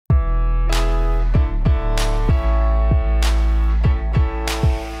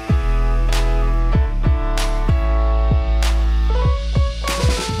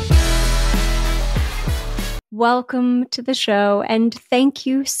Welcome to the show, and thank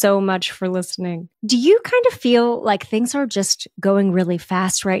you so much for listening. Do you kind of feel like things are just going really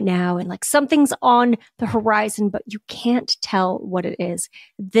fast right now and like something's on the horizon, but you can't tell what it is?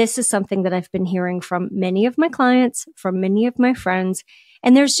 This is something that I've been hearing from many of my clients, from many of my friends,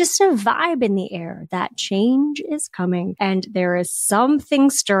 and there's just a vibe in the air that change is coming and there is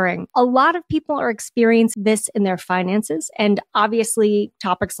something stirring. A lot of people are experiencing this in their finances, and obviously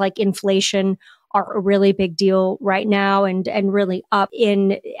topics like inflation are a really big deal right now and really up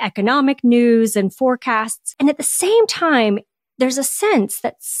in economic news and forecasts. And at the same time, there's a sense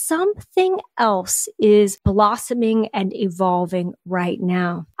that something else is blossoming and evolving right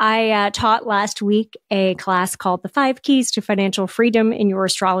now. I taught last week a class called The 5 Keys to Financial Freedom in Your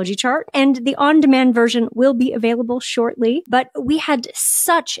Astrology Chart, and the on-demand version will be available shortly. But we had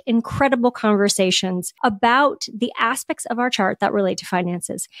such incredible conversations about the aspects of our chart that relate to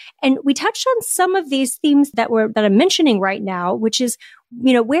finances. And we touched on some of these themes that I'm mentioning right now, which is,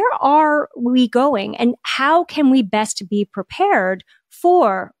 where are we going and how can we best be prepared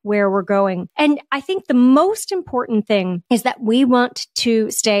for where we're going? And I think the most important thing is that we want to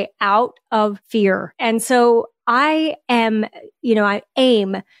stay out of fear. And so I aim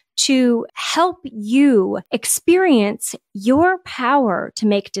to help you experience your power to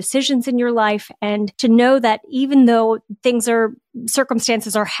make decisions in your life and to know that even though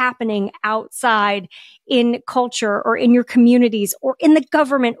circumstances are happening outside in culture or in your communities or in the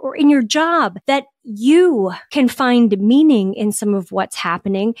government or in your job, that you can find meaning in some of what's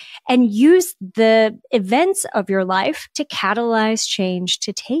happening and use the events of your life to catalyze change,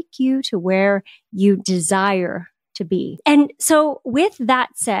 to take you to where you desire to be. And so with that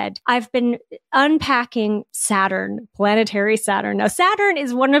said, I've been unpacking Saturn, planetary Saturn. Now, Saturn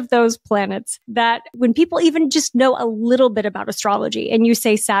is one of those planets that when people even just know a little bit about astrology and you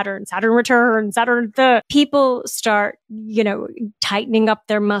say Saturn return, people start, tightening up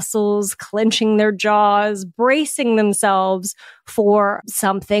their muscles, clenching their jaws, bracing themselves for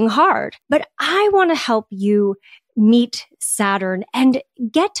something hard. But I want to help you meet Saturn and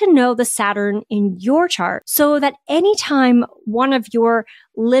get to know the Saturn in your chart so that anytime one of your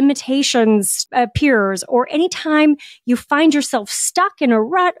limitations appears or anytime you find yourself stuck in a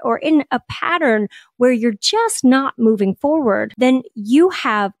rut or in a pattern where you're just not moving forward, then you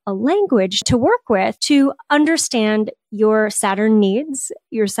have a language to work with to understand your Saturn needs,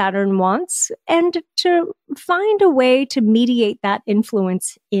 your Saturn wants, and to find a way to mediate that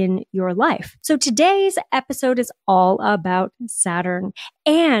influence in your life. So today's episode is all about Saturn.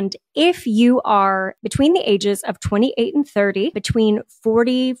 And if you are between the ages of 28 and 30, between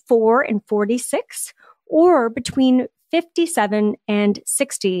 44 and 46, or between 57 and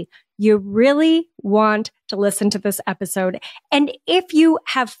 60, you really want to listen to this episode. And if you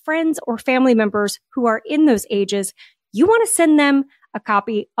have friends or family members who are in those ages, you want to send them a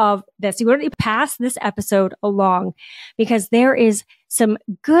copy of this. You want to pass this episode along because there is some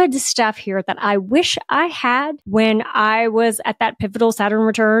good stuff here that I wish I had when I was at that pivotal Saturn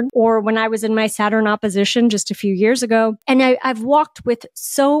return or when I was in my Saturn opposition just a few years ago. And I've walked with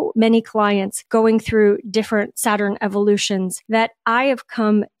so many clients going through different Saturn evolutions that I have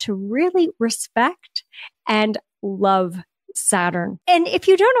come to really respect and love Saturn. And if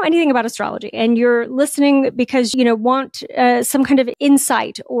you don't know anything about astrology and you're listening because you want some kind of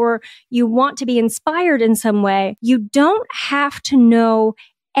insight or you want to be inspired in some way, you don't have to know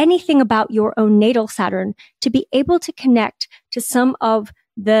anything about your own natal Saturn to be able to connect to some of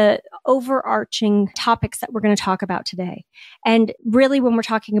the overarching topics that we're going to talk about today. And really, when we're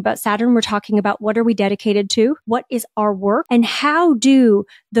talking about Saturn, we're talking about what are we dedicated to? What is our work? And how do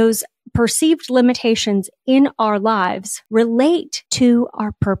those perceived limitations in our lives relate to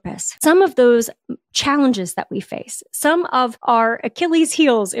our purpose? Some of those challenges that we face, some of our Achilles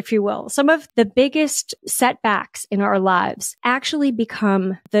heels, if you will, some of the biggest setbacks in our lives actually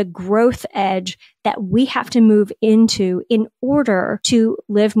become the growth edge that we have to move into in order to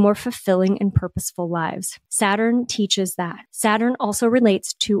live more fulfilling and purposeful lives. Saturn teaches that. Saturn also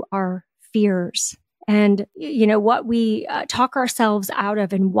relates to our fears. And, what we talk ourselves out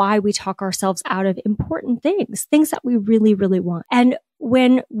of and why we talk ourselves out of important things that we really, really want. And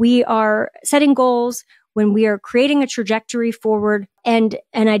when we are setting goals, when we are creating a trajectory forward and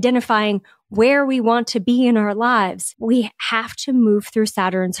identifying where we want to be in our lives, we have to move through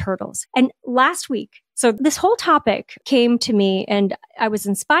Saturn's hurdles. And last week, so this whole topic came to me and I was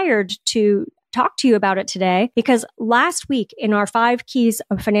inspired to talk to you about it today because last week in our 5 keys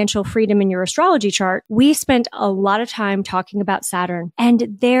of financial freedom in your astrology chart, we spent a lot of time talking about Saturn.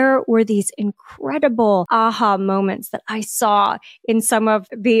 And there were these incredible aha moments that I saw in some of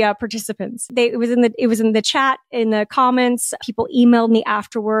the participants. It was in the chat, in the comments. People emailed me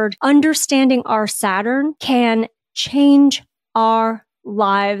afterward. Understanding our Saturn can change our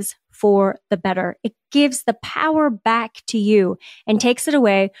lives for the better. It gives the power back to you and takes it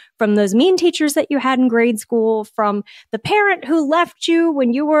away from those mean teachers that you had in grade school, from the parent who left you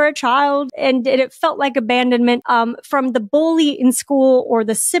when you were a child and it felt like abandonment, from the bully in school or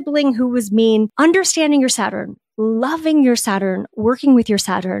the sibling who was mean. Understanding your Saturn, loving your Saturn, working with your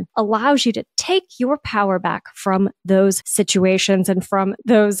Saturn allows you to take your power back from those situations and from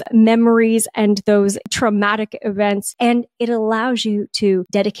those memories and those traumatic events. And it allows you to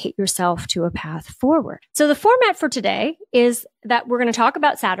dedicate yourself to a path forward. So the format for today is that we're going to talk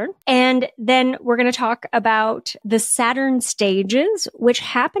about Saturn, and then we're going to talk about the Saturn stages, which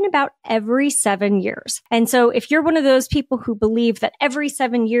happen about every 7 years. And so if you're one of those people who believe that every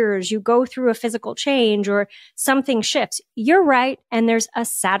 7 years you go through a physical change or something shifts, you're right. And there's a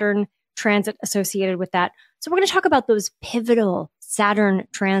Saturn transit associated with that. So we're going to talk about those pivotal Saturn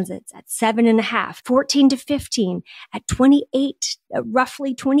transits at 7.5, 14 to 15, at 28,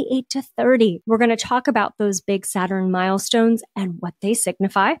 roughly 28 to 30. We're going to talk about those big Saturn milestones and what they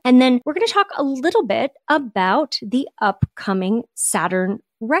signify. And then we're going to talk a little bit about the upcoming Saturn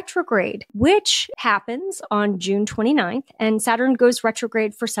retrograde, which happens on June 29th, and Saturn goes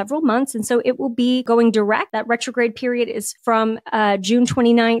retrograde for several months. And so it will be going direct. That retrograde period is from June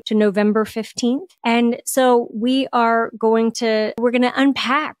 29th to November 15th. And so we're going to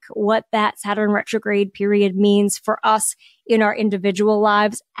unpack what that Saturn retrograde period means for us in our individual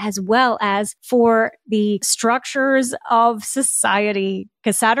lives, as well as for the structures of society.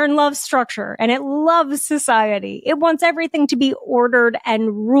 Because Saturn loves structure and it loves society. It wants everything to be ordered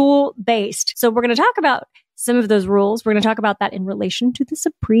and rule-based. So we're going to talk about some of those rules. We're going to talk about that in relation to the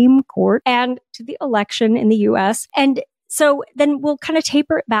Supreme Court and to the election in the US. And so then we'll kind of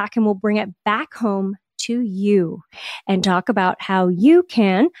taper it back and we'll bring it back home to you and talk about how you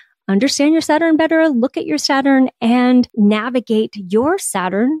can understand your Saturn better, look at your Saturn, and navigate your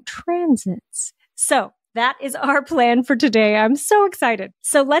Saturn transits. So that is our plan for today. I'm so excited.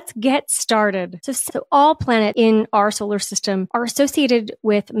 So let's get started. So all planets in our solar system are associated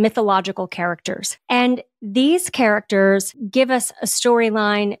with mythological characters. And these characters give us a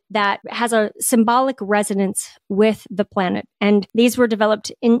storyline that has a symbolic resonance with the planet. And these were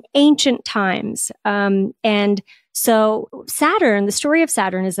developed in ancient times. And so Saturn, the story of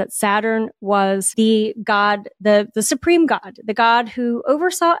Saturn is that Saturn was the god, the supreme god, the god who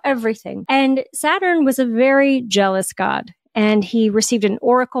oversaw everything. And Saturn was a very jealous god. And he received an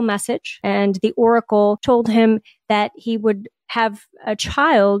oracle message, and the oracle told him that he would have a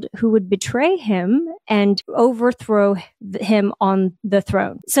child who would betray him and overthrow him on the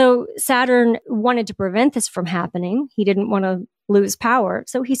throne. So Saturn wanted to prevent this from happening. He didn't want to lose power.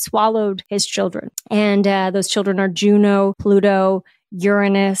 So he swallowed his children. And those children are Juno, Pluto,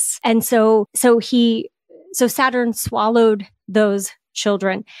 Uranus. And so Saturn swallowed those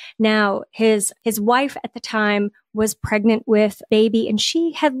children. Now, his wife at the time was pregnant with baby, and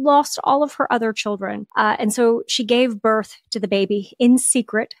she had lost all of her other children. And so she gave birth to the baby in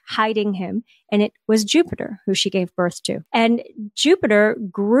secret, hiding him. And it was Jupiter who she gave birth to. And Jupiter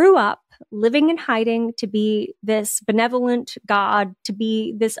grew up living in hiding to be this benevolent god, to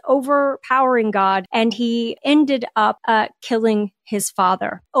be this overpowering god. And he ended up killing his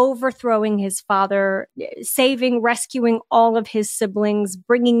father, overthrowing his father, rescuing all of his siblings,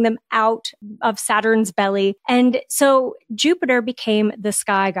 bringing them out of Saturn's belly. And so Jupiter became the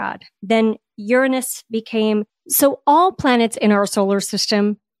sky god. Then Uranus became, so all planets in our solar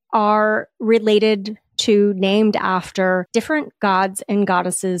system are related to, named after different gods and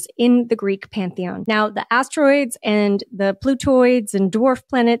goddesses in the Greek pantheon. Now, the asteroids and the Plutoids and dwarf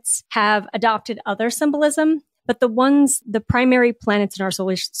planets have adopted other symbolism, but the primary planets in our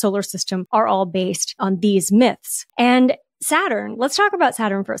solar system are all based on these myths. And Saturn, let's talk about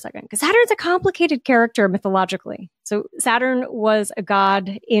Saturn for a second, because Saturn's a complicated character mythologically. So Saturn was a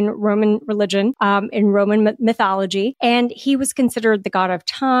god in Roman religion, in Roman mythology, and he was considered the god of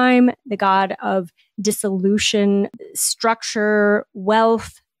time, the god of dissolution, structure,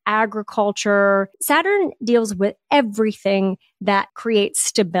 wealth, agriculture. Saturn deals with everything that creates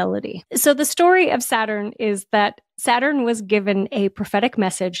stability. So the story of Saturn is that Saturn was given a prophetic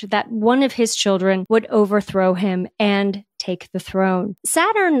message that one of his children would overthrow him and take the throne.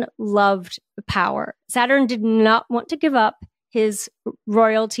 Saturn loved power. Saturn did not want to give up his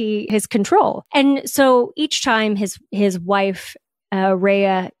royalty, his control. And so each time his wife,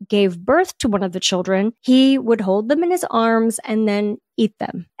 Rhea, gave birth to one of the children, he would hold them in his arms and then eat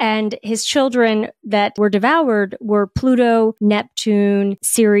them. And his children that were devoured were Pluto, Neptune,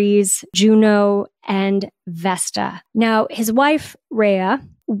 Ceres, Juno, and Vesta. Now, his wife, Rhea,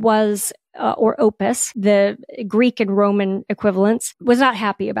 was or Opus, the Greek and Roman equivalents, was not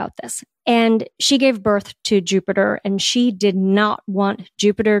happy about this. And she gave birth to Jupiter, and she did not want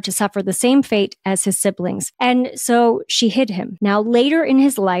Jupiter to suffer the same fate as his siblings. And so she hid him. Now, later in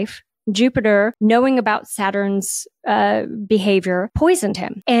his life, Jupiter, knowing about Saturn's behavior, poisoned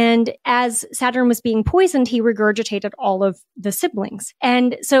him. And as Saturn was being poisoned, he regurgitated all of the siblings.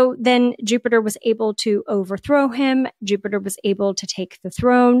 And so then Jupiter was able to overthrow him. Jupiter was able to take the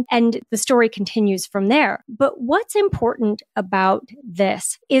throne. And the story continues from there. But what's important about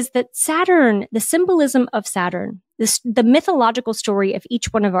this is that Saturn, the symbolism of Saturn, the mythological story of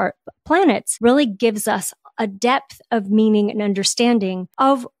each one of our planets really gives us a depth of meaning and understanding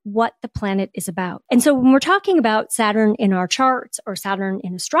of what the planet is about. And so when we're talking about Saturn in our charts or Saturn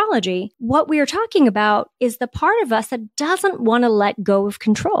in astrology, what we are talking about is the part of us that doesn't want to let go of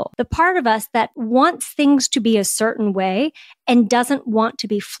control. The part of us that wants things to be a certain way and doesn't want to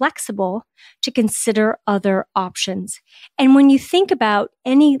be flexible to consider other options. And when you think about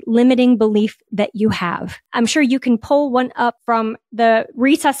any limiting belief that you have, I'm sure you can pull one up from the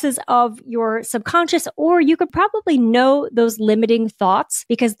recesses of your subconscious, or you could probably know those limiting thoughts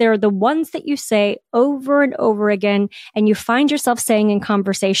because they're the ones that you say over and over again, and you find yourself saying in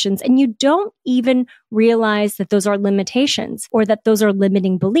conversations, and you don't even realize that those are limitations or that those are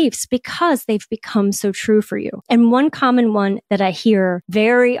limiting beliefs because they've become so true for you. And one common one that I hear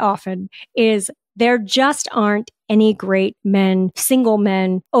very often is there just aren't any great men, single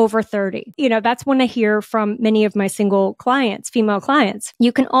men over 30. That's when I hear from many of my single clients, female clients.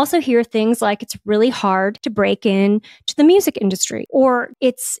 You can also hear things like it's really hard to break in to the music industry, or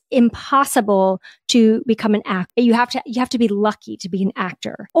it's impossible to become an actor. You have to be lucky to be an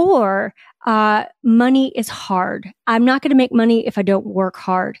actor, or money is hard. I'm not going to make money if I don't work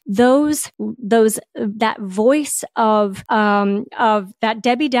hard. That voice of that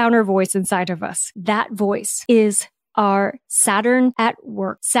Debbie Downer voice inside of us, that voice is our Saturn at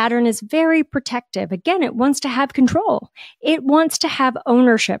work. Saturn is very protective. Again, it wants to have control. It wants to have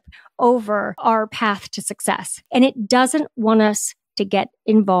ownership over our path to success. And it doesn't want us to get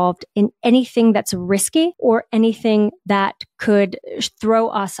involved in anything that's risky or anything that could throw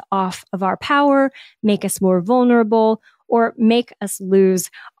us off of our power, make us more vulnerable, or make us lose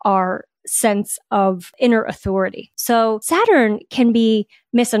our sense of inner authority. So Saturn can be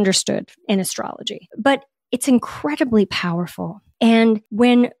misunderstood in astrology, but it's incredibly powerful. And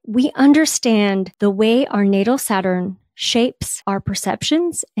when we understand the way our natal Saturn shapes our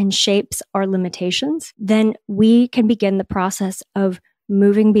perceptions and shapes our limitations, then we can begin the process of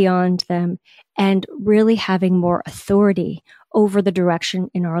moving beyond them and really having more authority over the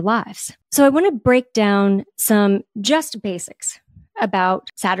direction in our lives. So I want to break down some just basics about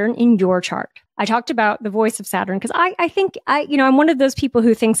Saturn in your chart. I talked about the voice of Saturn because I think I'm one of those people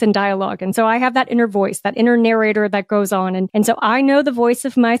who thinks in dialogue. And so I have that inner voice, that inner narrator that goes on. And so I know the voice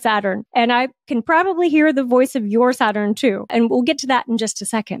of my Saturn, and I can probably hear the voice of your Saturn too. And we'll get to that in just a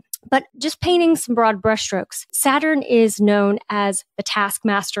second. But just painting some broad brushstrokes, Saturn is known as the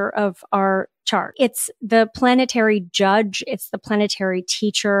taskmaster of our chart. It's the planetary judge. It's the planetary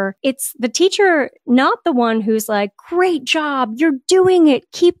teacher. It's the teacher, not the one who's like, great job, you're doing it,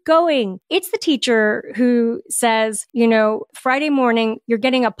 keep going. It's the teacher who says, Friday morning, you're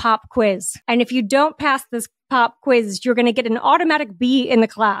getting a pop quiz. And if you don't pass this pop quiz, you're going to get an automatic B in the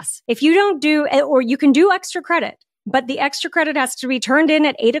class. If you don't do, or you can do extra credit, but the extra credit has to be turned in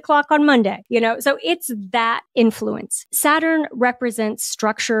at 8:00 on Monday, So it's that influence. Saturn represents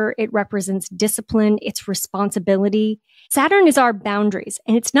structure. It represents discipline. It's responsibility. Saturn is our boundaries,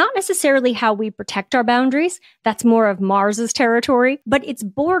 and it's not necessarily how we protect our boundaries. That's more of Mars's territory, but it's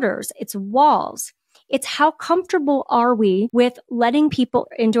borders, it's walls. It's how comfortable are we with letting people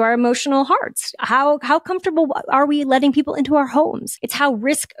into our emotional hearts? How comfortable are we letting people into our homes? It's how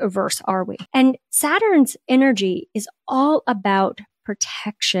risk averse are we? And Saturn's energy is all about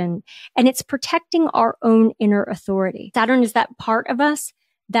protection, and it's protecting our own inner authority. Saturn is that part of us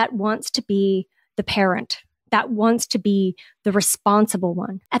that wants to be the parent, that wants to be the responsible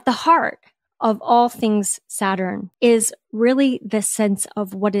one. At the heart of all things Saturn is really the sense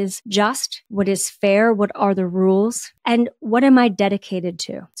of what is just, what is fair, what are the rules, and what am I dedicated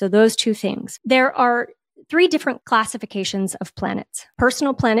to? So those two things. There are three different classifications of planets.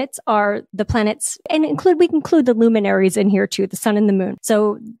 Personal planets are the planets, and we can include the luminaries in here too, the sun and the moon.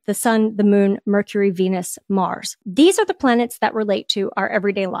 So the sun, the moon, Mercury, Venus, Mars. These are the planets that relate to our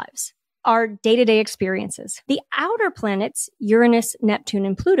everyday lives, our day-to-day experiences. The outer planets, Uranus, Neptune,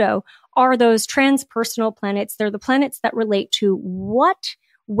 and Pluto, are those transpersonal planets. They're the planets that relate to what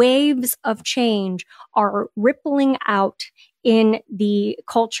waves of change are rippling out in the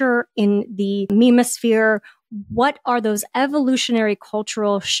culture, in the memosphere. What are those evolutionary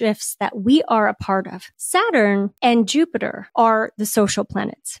cultural shifts that we are a part of? Saturn and Jupiter are the social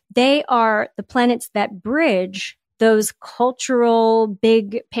planets. They are the planets that bridge those cultural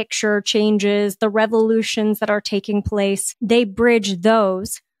big picture changes, the revolutions that are taking place. They bridge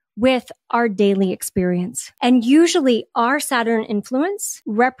those with our daily experience. And usually our Saturn influence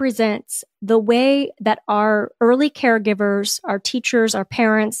represents the way that our early caregivers, our teachers, our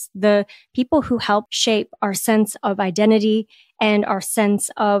parents, the people who help shape our sense of identity and our sense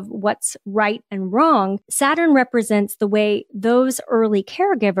of what's right and wrong. Saturn represents the way those early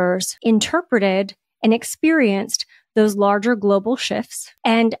caregivers interpreted and experienced those larger global shifts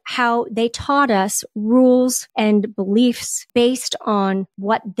and how they taught us rules and beliefs based on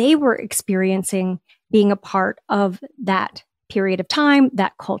what they were experiencing being a part of that period of time,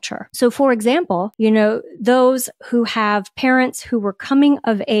 that culture. So for example, those who have parents who were coming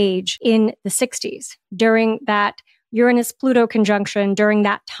of age in the 60s during that Uranus-Pluto conjunction, during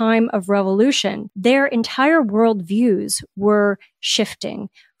that time of revolution, their entire worldviews were shifting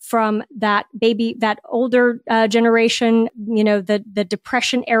from that older generation, the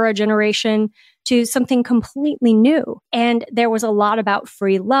Depression era generation, to something completely new. And there was a lot about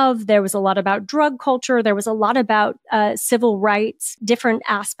free love. There was a lot about drug culture. There was a lot about civil rights, different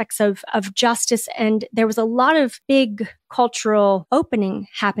aspects of justice. And there was a lot of big cultural opening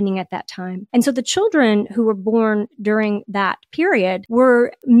happening at that time. And so the children who were born during that period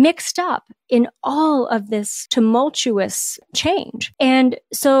were mixed up in all of this tumultuous change. And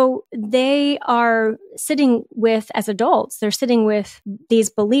so they are sitting with, as adults, they're sitting with these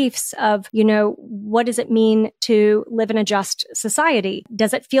beliefs of, what does it mean to live in a just society?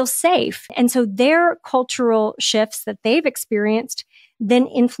 Does it feel safe? And so their cultural shifts that they've experienced then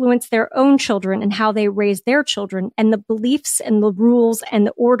influence their own children and how they raise their children and the beliefs and the rules and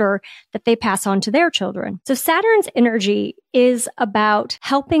the order that they pass on to their children. So Saturn's energy is about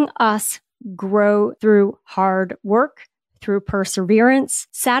helping us grow through hard work, through perseverance.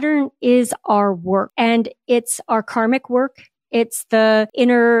 Saturn is our work, and it's our karmic work. It's the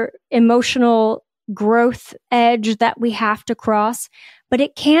inner emotional growth edge that we have to cross. But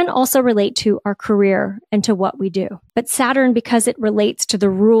it can also relate to our career and to what we do. But Saturn, because it relates to the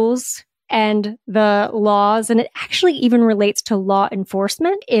rules and the laws, and it actually even relates to law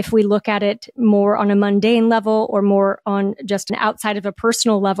enforcement, if we look at it more on a mundane level or more on just an outside of a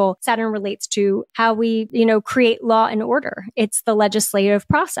personal level, Saturn relates to how we, create law and order. It's the legislative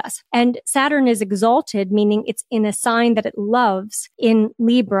process. And Saturn is exalted, meaning it's in a sign that it loves in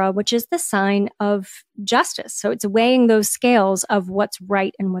Libra, which is the sign of justice. So it's weighing those scales of what's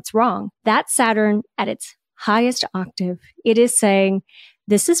right and what's wrong. That's Saturn at its highest octave. It is saying,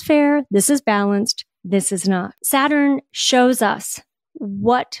 this is fair, this is balanced, this is not. Saturn shows us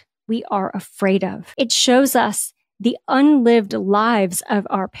what we are afraid of. It shows us the unlived lives of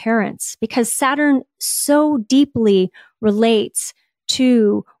our parents, because Saturn so deeply relates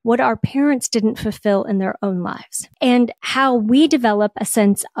to what our parents didn't fulfill in their own lives, and how we develop a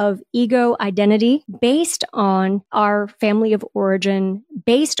sense of ego identity based on our family of origin,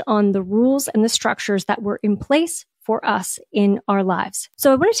 based on the rules and the structures that were in place for us in our lives.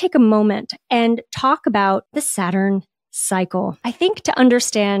 So I want to take a moment and talk about the Saturn cycle. I think to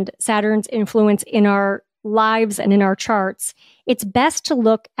understand Saturn's influence in our lives and in our charts, it's best to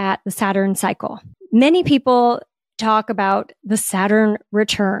look at the Saturn cycle. Many people talk about the Saturn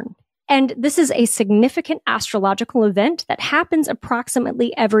return. And this is a significant astrological event that happens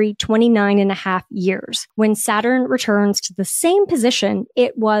approximately every 29 and a half years when Saturn returns to the same position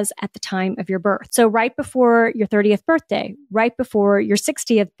it was at the time of your birth. So right before your 30th birthday, right before your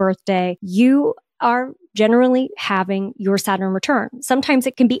 60th birthday, you are generally having your Saturn return. Sometimes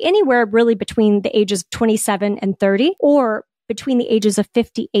it can be anywhere really between the ages of 27 and 30, or between the ages of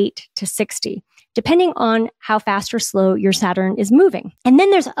 58 to 60, depending on how fast or slow your Saturn is moving. And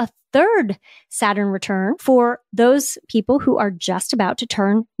then there's a third Saturn return for those people who are just about to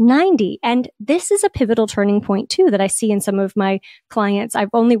turn 90. And this is a pivotal turning point too that I see in some of my clients. I've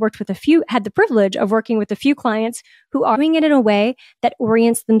only worked with had the privilege of working with a few clients who are doing it in a way that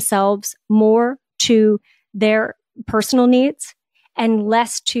orients themselves more to their personal needs and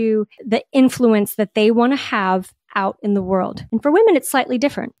less to the influence that they want to have out in the world. And for women, it's slightly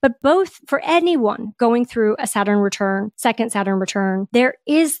different. But both, for anyone going through a Saturn return, second Saturn return, there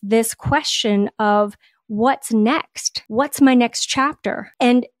is this question of what's next? What's my next chapter?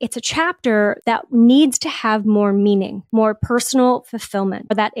 And it's a chapter that needs to have more meaning, more personal fulfillment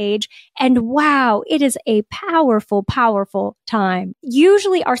for that age. And wow, it is a powerful, powerful time.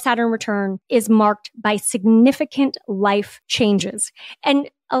 Usually our Saturn return is marked by significant life changes. And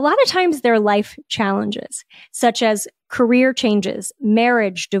a lot of times they're life challenges, such as career changes,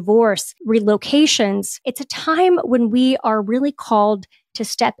 marriage, divorce, relocations. It's a time when we are really called to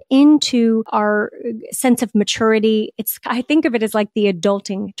step into our sense of maturity. I think of it as like the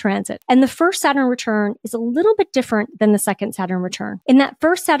adulting transit. And the first Saturn return is a little bit different than the second Saturn return. In that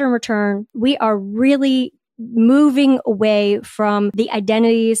first Saturn return, we are really moving away from the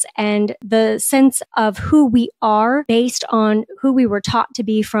identities and the sense of who we are based on who we were taught to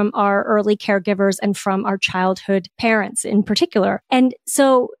be from our early caregivers and from our childhood parents in particular. And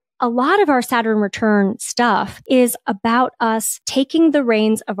so a lot of our Saturn return stuff is about us taking the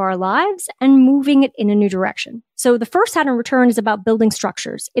reins of our lives and moving it in a new direction. So the first Saturn return is about building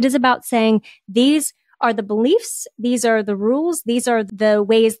structures. It is about saying, these are the beliefs, these are the rules, these are the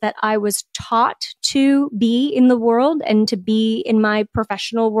ways that I was taught to be in the world and to be in my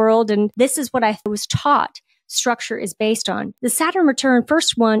professional world. And this is what I was taught structure is based on. The Saturn return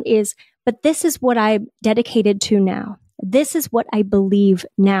first one is, but this is what I'm dedicated to now. This is what I believe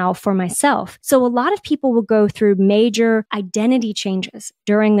now for myself. So a lot of people will go through major identity changes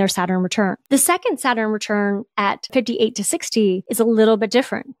during their Saturn return. The second Saturn return at 58 to 60 is a little bit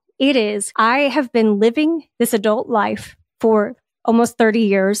different. It is, I have been living this adult life for almost 30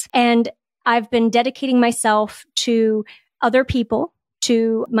 years, and I've been dedicating myself to other people,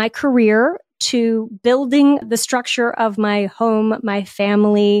 to my career, to building the structure of my home, my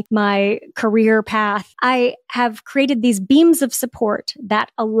family, my career path. I have created these beams of support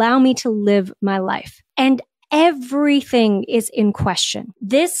that allow me to live my life. And everything is in question.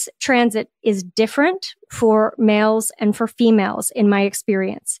 This transit is different for males and for females in my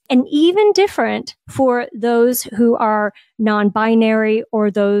experience, and even different for those who are non-binary or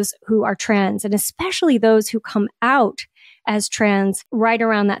those who are trans, and especially those who come out as trans right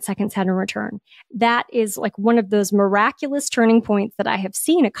around that second Saturn return. That is like one of those miraculous turning points that I have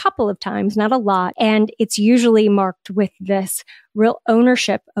seen a couple of times, not a lot. And it's usually marked with this real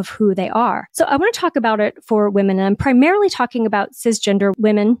ownership of who they are. So I want to talk about it for women. And I'm primarily talking about cisgender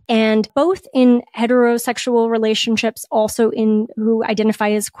women, and both in heterosexual relationships, also in who identify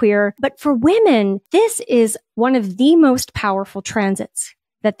as queer. But for women, this is one of the most powerful transits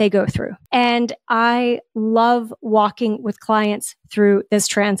that they go through. And I love walking with clients through this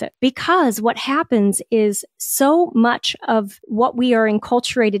transit, because what happens is so much of what we are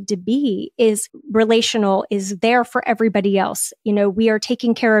enculturated to be is relational, is there for everybody else. You know, we are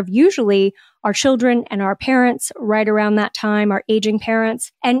taking care of usually our children and our parents right around that time, our aging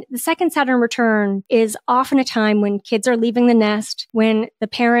parents. And the second Saturn return is often a time when kids are leaving the nest, when the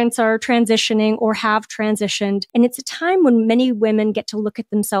parents are transitioning or have transitioned. And it's a time when many women get to look at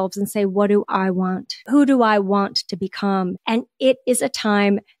themselves and say, what do I want? Who do I want to become? And it is a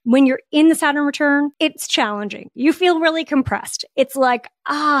time when you're in the Saturn return, it's challenging. You feel really compressed. It's like,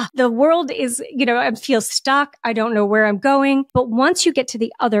 the world is, I feel stuck. I don't know where I'm going. But once you get to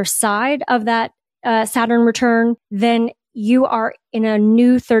the other side of that Saturn return, then you are in a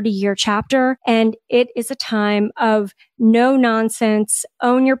new 30-year chapter. And it is a time of no nonsense,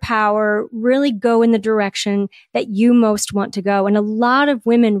 own your power, really go in the direction that you most want to go. And a lot of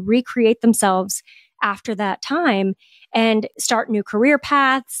women recreate themselves after that time and start new career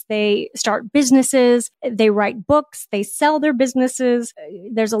paths. They start businesses, they write books, they sell their businesses.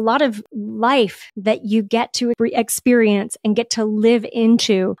 There's a lot of life that you get to experience and get to live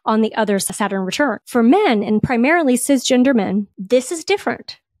into on the other Saturn return. For men, and primarily cisgender men, this is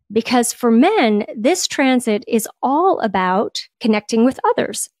different. Because for men, this transit is all about connecting with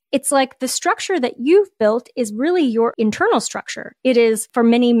others. It's like the structure that you've built is really your internal structure. It is for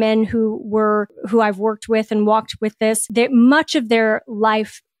many men who I've worked with and walked with this, that much of their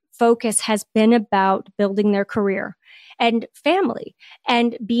life focus has been about building their career and family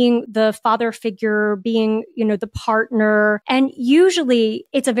and being the father figure, being, the partner. And usually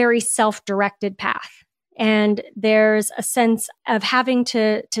it's a very self-directed path. And there's a sense of having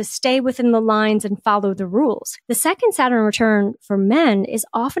to stay within the lines and follow the rules. The second Saturn return for men is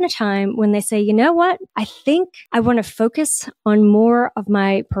often a time when they say, you know what? I think I want to focus on more of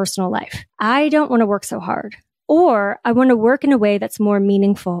my personal life. I don't want to work so hard. Or I want to work in a way that's more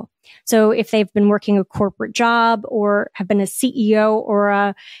meaningful. So if they've been working a corporate job or have been a CEO or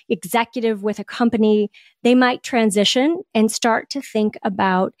a executive with a company, they might transition and start to think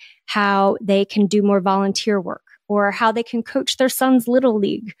about how they can do more volunteer work or how they can coach their son's little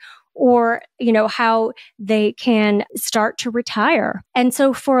league or, how they can start to retire. And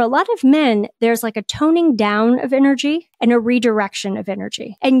so for a lot of men, there's like a toning down of energy and a redirection of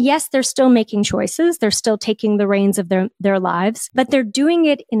energy. And yes, they're still making choices. They're still taking the reins of their lives, but they're doing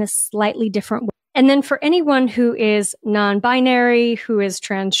it in a slightly different way. And then for anyone who is non-binary, who is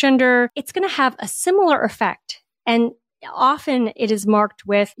transgender, it's going to have a similar effect. And often it is marked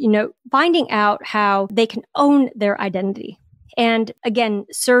with, finding out how they can own their identity. And again,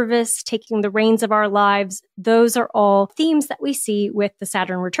 service, taking the reins of our lives, those are all themes that we see with the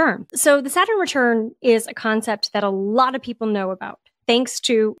Saturn return. So the Saturn return is a concept that a lot of people know about, thanks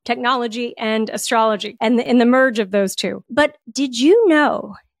to technology and astrology and in the merge of those two. But did you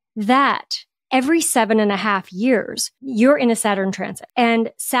know that every 7.5 years, you're in a Saturn transit,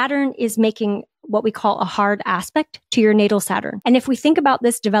 and Saturn is making what we call a hard aspect to your natal Saturn. And if we think about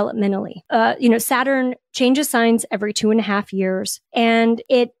this developmentally, Saturn changes signs every 2.5 years, and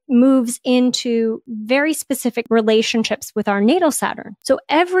it moves into very specific relationships with our natal Saturn. So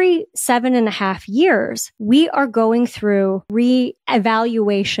every 7.5 years, we are going through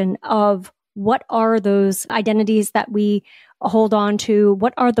reevaluation of what are those identities that we hold on to?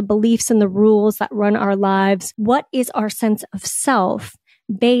 What are the beliefs and the rules that run our lives? What is our sense of self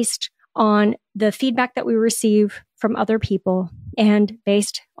based on the feedback that we receive from other people and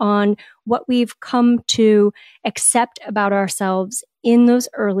based on what we've come to accept about ourselves in those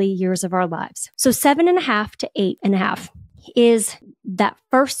early years of our lives? So 7.5 to 8.5 is that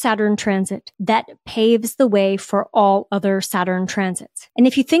first Saturn transit that paves the way for all other Saturn transits. And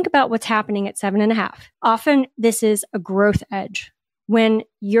if you think about what's happening at 7.5, often this is a growth edge when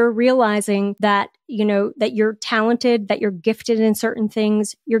you're realizing that, that you're talented, that you're gifted in certain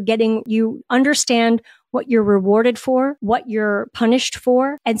things, you understand what you're rewarded for, what you're punished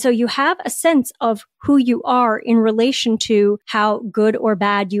for. And so you have a sense of who you are in relation to how good or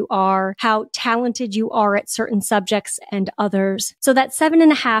bad you are, how talented you are at certain subjects and others. So that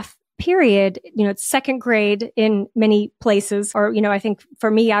 7.5 period, it's second grade in many places, or, I think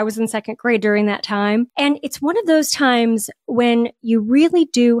for me, I was in second grade during that time. And it's one of those times when you really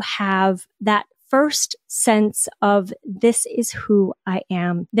do have that first sense of this is who I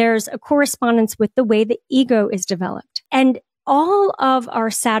am. There's a correspondence with the way the ego is developed. And all of our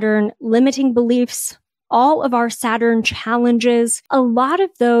Saturn limiting beliefs, all of our Saturn challenges, a lot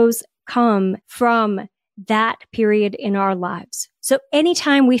of those come from that period in our lives. So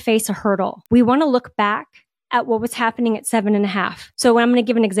anytime we face a hurdle, we want to look back at what was happening at 7.5. So I'm going to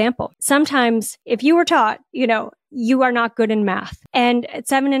give an example. Sometimes if you were taught, you are not good in math, and at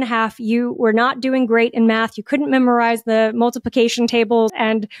 7.5, you were not doing great in math. You couldn't memorize the multiplication tables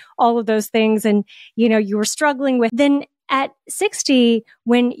and all of those things. And, you were struggling with, then at 60,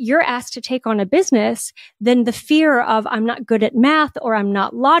 when you're asked to take on a business, then the fear of I'm not good at math or I'm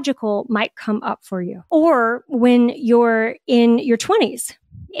not logical might come up for you. Or when you're in your 20s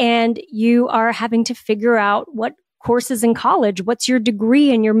and you are having to figure out what courses in college, what's your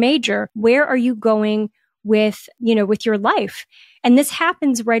degree and your major, where are you going with your life? And this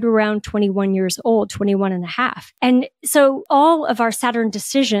happens right around 21 years old, 21 and a half. And so all of our Saturn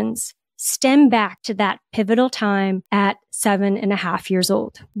decisions stem back to that pivotal time at 7.5 years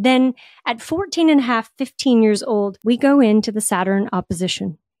old. Then at 14.5, 15 years old, we go into the Saturn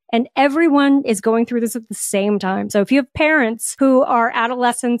opposition. And everyone is going through this at the same time. So if you have parents who are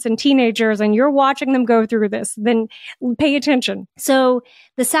adolescents and teenagers and you're watching them go through this, then pay attention. So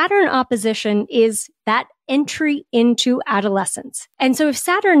the Saturn opposition is that entry into adolescence. And so if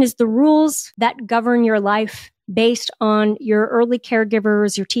Saturn is the rules that govern your life based on your early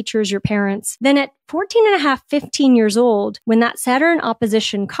caregivers, your teachers, your parents, then at 14.5, 15 years old, when that Saturn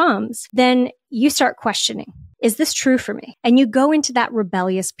opposition comes, then you start questioning, is this true for me? And you go into that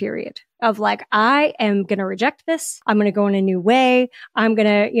rebellious period of like, I am going to reject this. I'm going to go in a new way. I'm going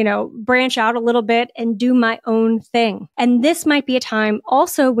to, branch out a little bit and do my own thing. And this might be a time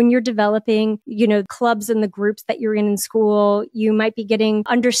also when you're developing, clubs and the groups that you're in school. You might be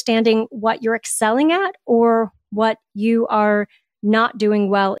understanding what you're excelling at or what you are not doing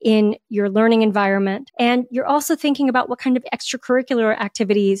well in your learning environment. And you're also thinking about what kind of extracurricular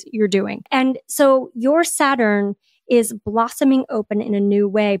activities you're doing. And so your Saturn is blossoming open in a new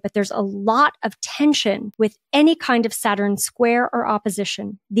way, but there's a lot of tension with any kind of Saturn square or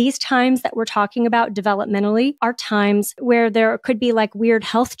opposition. These times that we're talking about developmentally are times where there could be like weird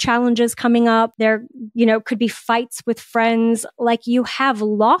health challenges coming up. There, could be fights with friends, like you have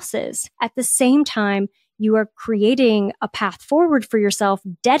losses. At the same time, you are creating a path forward for yourself,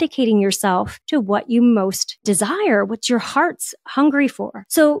 dedicating yourself to what you most desire, what your heart's hungry for.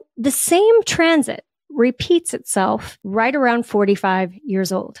 So the same transit repeats itself right around 45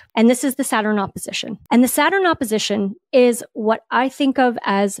 years old. And this is the Saturn opposition. And the Saturn opposition is what I think of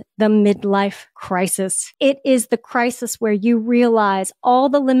as the midlife crisis. It is the crisis where you realize all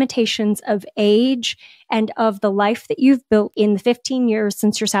the limitations of age and of the life that you've built in the 15 years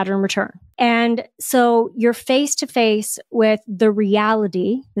since your Saturn return. And so you're face to face with the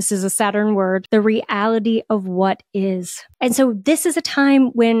reality. This is a Saturn word, the reality of what is. And so this is a time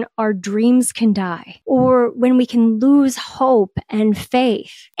when our dreams can die, or when we can lose hope and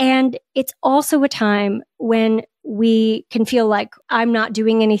faith. And it's also a time when we can feel like I'm not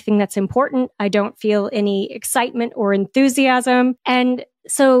doing anything that's important. I don't feel any excitement or enthusiasm. And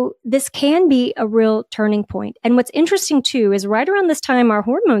so this can be a real turning point. And what's interesting too is right around this time, our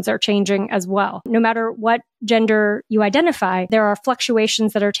hormones are changing as well. No matter what gender you identify, there are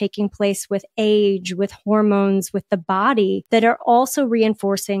fluctuations that are taking place with age, with hormones, with the body that are also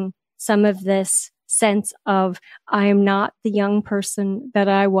reinforcing some of this sense of I am not the young person that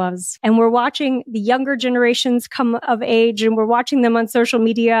I was. And we're watching the younger generations come of age, and we're watching them on social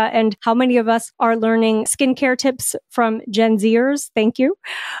media, and how many of us are learning skincare tips from Gen Zers? Thank you.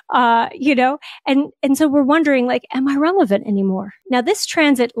 And so we're wondering, like, am I relevant anymore? Now, this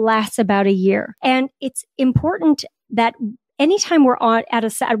transit lasts about a year, and it's important that anytime we're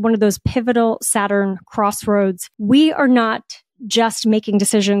at one of those pivotal Saturn crossroads, we are not just making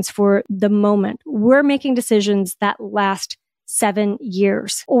decisions for the moment. We're making decisions that last 7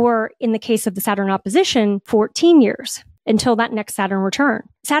 years, or in the case of the Saturn opposition, 14 years until that next Saturn return.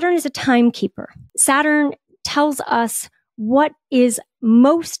 Saturn is a timekeeper. Saturn tells us what is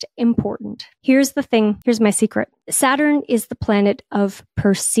most important. Here's the thing. Here's my secret. Saturn is the planet of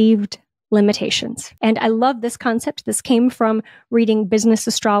perceived limitations. And I love this concept. This came from reading Business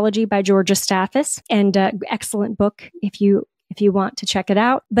Astrology by Georgia Stathis, and excellent book if you want to check it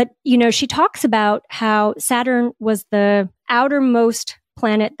out. But, she talks about how Saturn was the outermost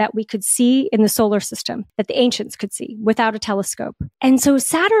planet that we could see in the solar system, that the ancients could see without a telescope. And so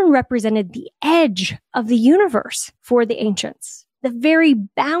Saturn represented the edge of the universe for the ancients, the very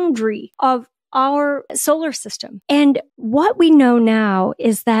boundary of our solar system. And what we know now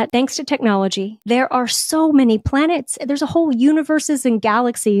is that thanks to technology, there are so many planets. There's a whole universes and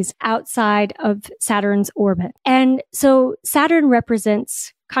galaxies outside of Saturn's orbit. And so Saturn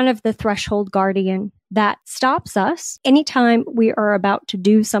represents kind of the threshold guardian that stops us anytime we are about to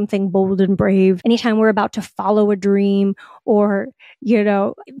do something bold and brave, anytime we're about to follow a dream or,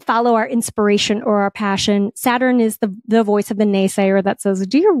 follow our inspiration or our passion. Saturn is the voice of the naysayer that says,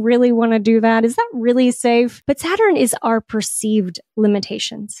 do you really want to do that? Is that really safe? But Saturn is our perceived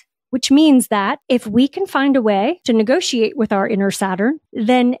limitations, which means that if we can find a way to negotiate with our inner Saturn,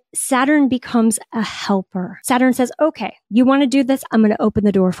 then Saturn becomes a helper. Saturn says, okay, you want to do this? I'm going to open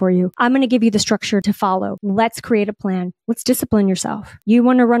the door for you. I'm going to give you the structure to follow. Let's create a plan. Let's discipline yourself. You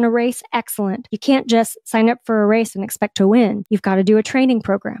want to run a race? Excellent. You can't just sign up for a race and expect to win. You've got to do a training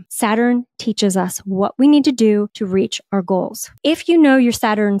program. Saturn teaches us what we need to do to reach our goals. If you know your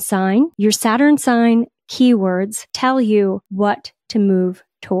Saturn sign keywords tell you what to move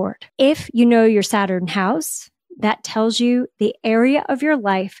toward. If you know your Saturn house, that tells you the area of your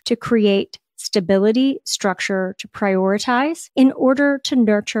life to create stability, structure, to prioritize in order to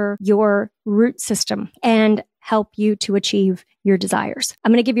nurture your root system and help you to achieve your desires.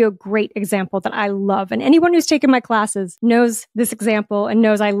 I'm going to give you a great example that I love. And anyone who's taken my classes knows this example and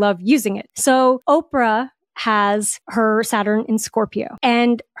knows I love using it. So Oprah has her Saturn in Scorpio,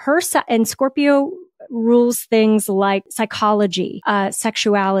 and Scorpio rules things like psychology,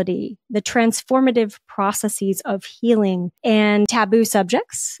 sexuality, the transformative processes of healing, and taboo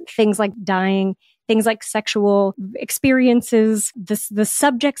subjects, things like dying, things like sexual experiences, the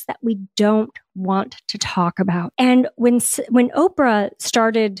subjects that we don't want to talk about. And when Oprah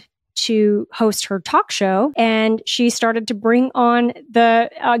started to host her talk show, and she started to bring on the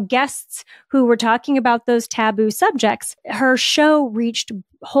guests who were talking about those taboo subjects, her show reached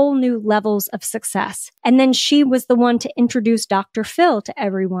whole new levels of success. And then she was the one to introduce Dr. Phil to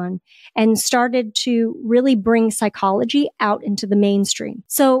everyone and started to really bring psychology out into the mainstream.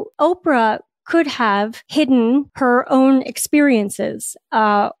 So Oprah could have hidden her own experiences,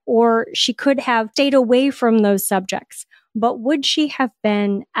 or she could have stayed away from those subjects. But would she have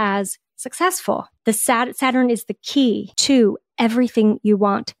been as successful? The Saturn is the key to everything you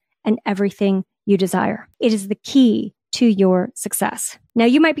want and everything you desire. It is the key to your success. Now,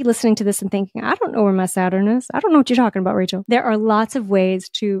 you might be listening to this and thinking, I don't know where my Saturn is. I don't know what you're talking about, Rachel. There are lots of ways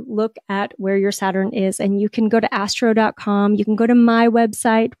to look at where your Saturn is, and you can go to astro.com. You can go to my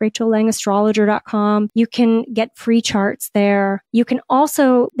website, rachellangastrologer.com. You can get free charts there. You can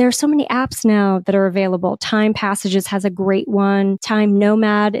also, there are so many apps now that are available. Time Passages has a great one. Time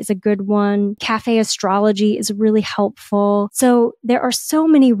Nomad is a good one. Cafe Astrology is really helpful. So there are so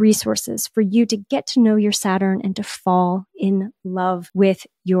many resources for you to get to know your Saturn and to fall in love with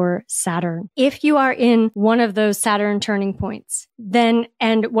your Saturn. If you are in one of those Saturn turning points, then,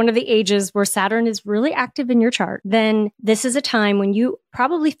 and one of the ages where Saturn is really active in your chart, then this is a time when you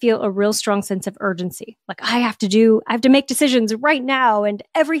probably feel a real strong sense of urgency. Like, I have to make decisions right now, and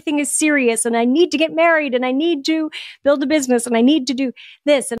everything is serious, and I need to get married, and I need to build a business, and I need to do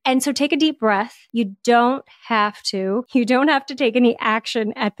this. And so take a deep breath. You don't have to take any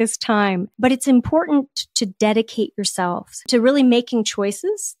action at this time, but it's important to dedicate yourselves to really making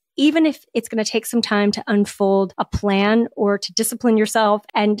choices, even if it's going to take some time to unfold a plan or to discipline yourself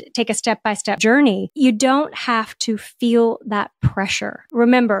and take a step-by-step journey. You don't have to feel that pressure.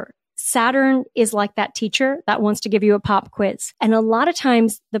 Remember, Saturn is like that teacher that wants to give you a pop quiz. And a lot of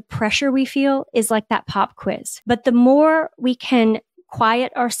times the pressure we feel is like that pop quiz. But the more we can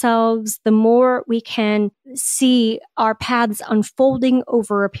quiet ourselves, the more we can see our paths unfolding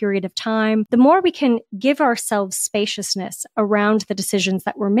over a period of time, the more we can give ourselves spaciousness around the decisions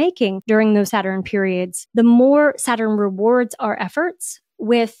that we're making during those Saturn periods, the more Saturn rewards our efforts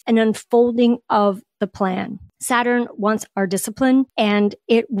with an unfolding of the plan. Saturn wants our discipline and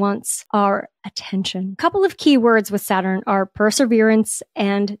it wants our attention. A couple of key words with Saturn are perseverance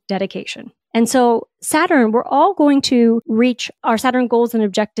and dedication. And so Saturn, we're all going to reach our Saturn goals and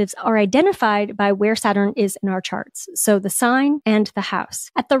objectives are identified by where Saturn is in our charts. So the sign and the house.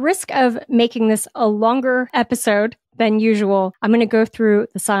 At the risk of making this a longer episode than usual, I'm going to go through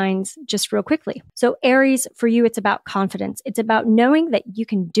the signs just real quickly. So Aries, for you, it's about confidence. It's about knowing that you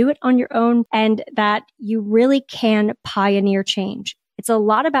can do it on your own and that you really can pioneer change. It's a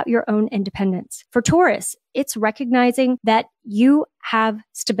lot about your own independence. For Taurus, it's recognizing that you have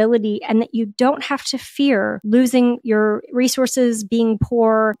stability and that you don't have to fear losing your resources, being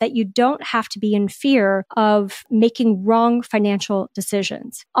poor, that you don't have to be in fear of making wrong financial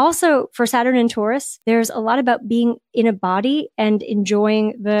decisions. Also, for Saturn and Taurus, there's a lot about being in a body and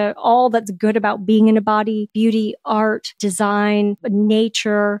enjoying all that's good about being in a body, beauty, art, design,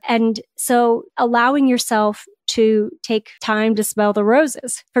 nature. And so allowing yourself to take time to smell the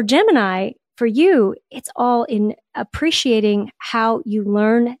roses. For Gemini, for you, it's all in appreciating how you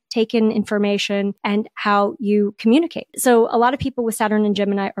learn, take in information, and how you communicate. So a lot of people with Saturn and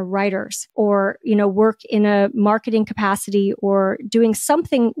Gemini are writers or, work in a marketing capacity or doing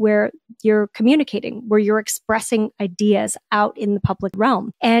something where you're communicating, where you're expressing ideas out in the public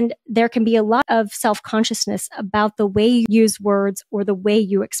realm. And there can be a lot of self-consciousness about the way you use words or the way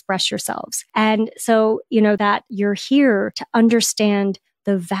you express yourselves. And so, that you're here to understand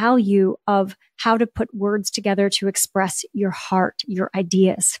the value of how to put words together to express your heart, your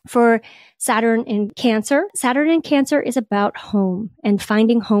ideas. For Saturn in Cancer is about home and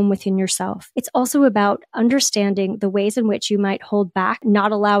finding home within yourself. It's also about understanding the ways in which you might hold back,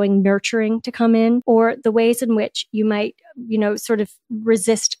 not allowing nurturing to come in, or the ways in which you might, sort of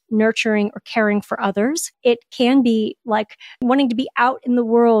resist nurturing or caring for others. It can be like wanting to be out in the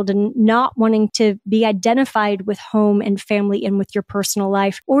world and not wanting to be identified with home and family and with your personal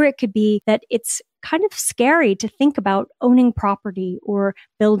life. Or it could be that it's kind of scary to think about owning property or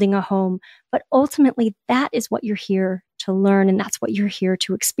building a home. But ultimately, that is what you're here to learn, and that's what you're here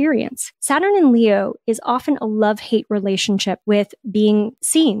to experience. Saturn in Leo is often a love-hate relationship with being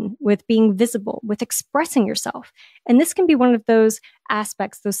seen, with being visible, with expressing yourself. And this can be one of those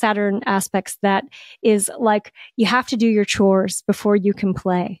aspects, those Saturn aspects that is like you have to do your chores before you can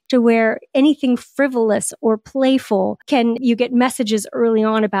play, to where anything frivolous or playful you get messages early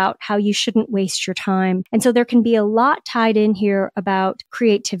on about how you shouldn't waste your time. And so there can be a lot tied in here about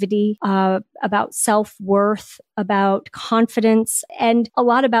creativity, about self-worth, about confidence, and a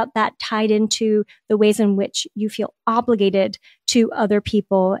lot about that tied into the ways in which you feel obligated to other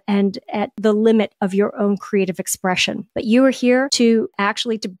people and at the limit of your own creative expression. But you are here to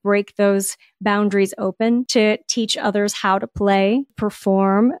break those boundaries open, to teach others how to play,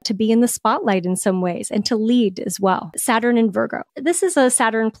 perform, to be in the spotlight in some ways, and to lead as well. Saturn in Virgo. This is a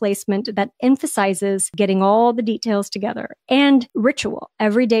Saturn placement that emphasizes getting all the details together and ritual,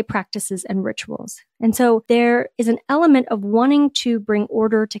 everyday practices and rituals. And so there is an element of wanting to bring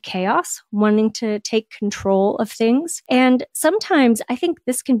order to chaos, wanting to take control of things. And sometimes I think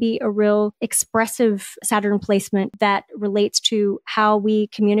this can be a real expressive Saturn placement that relates to how we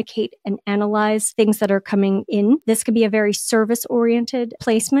communicate and analyze things that are coming in. This could be a very service-oriented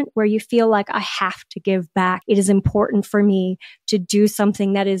placement where you feel like I have to give back. It is important for me to do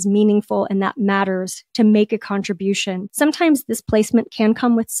something that is meaningful and that matters, to make a contribution. Sometimes this placement can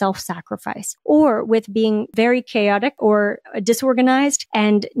come with self-sacrifice or with being very chaotic or disorganized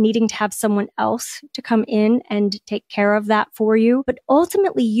and needing to have someone else to come in and take care of that for you. But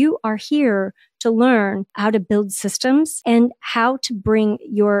ultimately, you are here to learn how to build systems and how to bring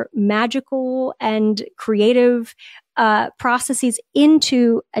your magical and creative processes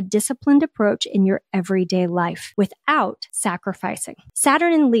into a disciplined approach in your everyday life without sacrificing.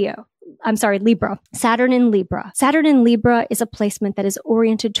 Libra. Saturn in Libra. Saturn in Libra is a placement that is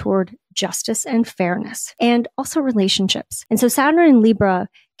oriented toward justice and fairness and also relationships. And so Saturn in Libra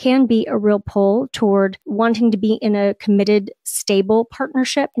can be a real pull toward wanting to be in a committed, stable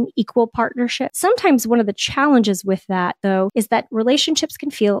partnership, an equal partnership. Sometimes one of the challenges with that, though, is that relationships can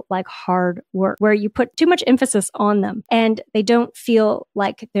feel like hard work, where you put too much emphasis on them and they don't feel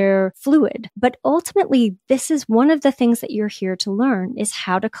like they're fluid. But ultimately, this is one of the things that you're here to learn is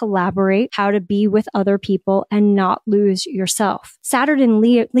how to collaborate, how to be with other people and not lose yourself. Saturn in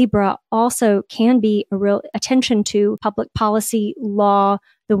Libra also can be a real attention to public policy, law,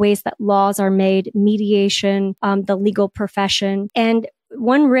 the ways that laws are made, mediation, the legal profession. And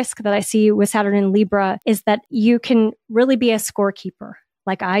one risk that I see with Saturn in Libra is that you can really be a scorekeeper.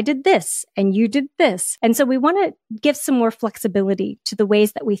 Like I did this and you did this. And so we want to give some more flexibility to the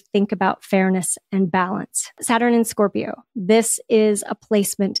ways that we think about fairness and balance. Saturn in Scorpio. This is a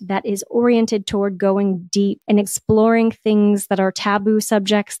placement that is oriented toward going deep and exploring things that are taboo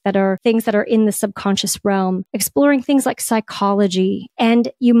subjects, that are things that are in the subconscious realm, exploring things like psychology.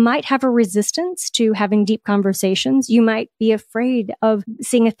 And you might have a resistance to having deep conversations. You might be afraid of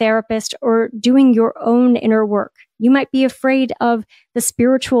seeing a therapist or doing your own inner work. You might be afraid of the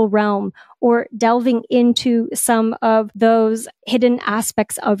spiritual realm or delving into some of those hidden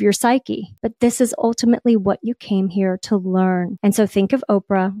aspects of your psyche. But this is ultimately what you came here to learn. And so think of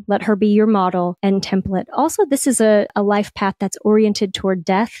Oprah, let her be your model and template. Also, this is a life path that's oriented toward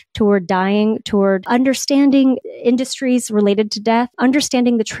death, toward dying, toward understanding industries related to death,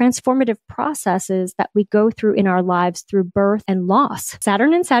 understanding the transformative processes that we go through in our lives through birth and loss.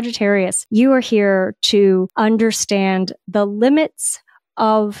 Saturn and Sagittarius, you are here to understand the limits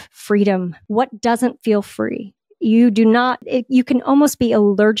of freedom. What doesn't feel free? You can almost be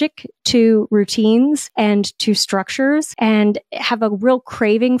allergic to routines and to structures and have a real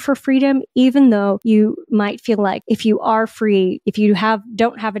craving for freedom, even though you might feel like if you are free, if you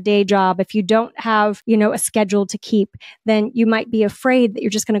don't have a day job, if you don't have, a schedule to keep, then you might be afraid that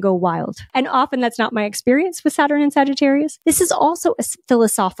you're just going to go wild. And often that's not my experience with Saturn and Sagittarius. This is also a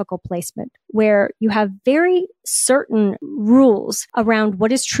philosophical placement where you have very certain rules around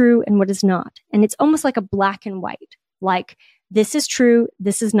what is true and what is not. And it's almost like a black and white. Like, this is true,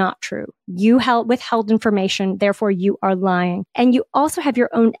 this is not true. You withheld information, therefore you are lying. And you also have your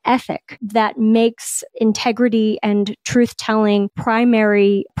own ethic that makes integrity and truth-telling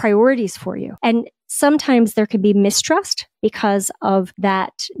primary priorities for you. And sometimes there can be mistrust because of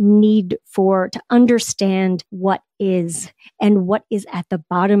that need to understand what is and what is at the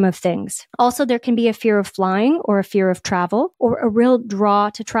bottom of things. Also, there can be a fear of flying or a fear of travel or a real draw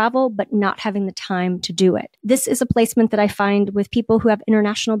to travel, but not having the time to do it. This is a placement that I find with people who have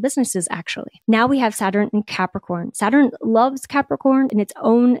international businesses, actually. Now we have Saturn in Capricorn. Saturn loves Capricorn in its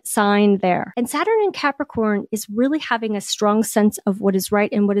own sign there. And Saturn in Capricorn is really having a strong sense of what is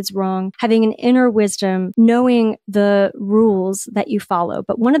right and what is wrong, having an inner wisdom, knowing the rules that you follow.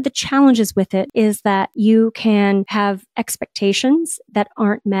 But one of the challenges with it is that you can have expectations that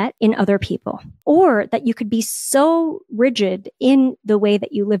aren't met in other people, or that you could be so rigid in the way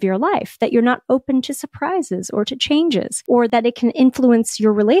that you live your life that you're not open to surprises or to changes, or that it can influence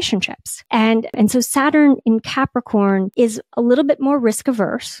your relationships. And so Saturn in Capricorn is a little bit more risk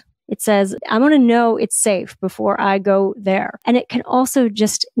averse. It says, I want to know it's safe before I go there. And it can also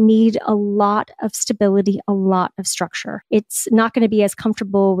just need a lot of stability, a lot of structure. It's not going to be as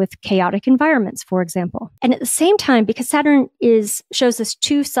comfortable with chaotic environments, for example. And at the same time, because Saturn shows us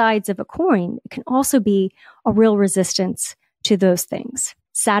two sides of a coin, it can also be a real resistance to those things.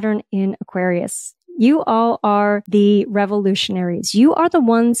 Saturn in Aquarius. You all are the revolutionaries. You are the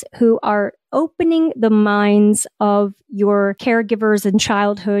ones who are opening the minds of your caregivers in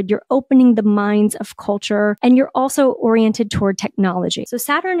childhood. You're opening the minds of culture, and you're also oriented toward technology. So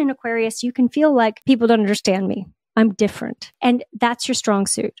Saturn in Aquarius, you can feel like people don't understand me. I'm different. And that's your strong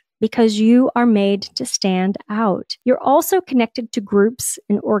suit, because you are made to stand out. You're also connected to groups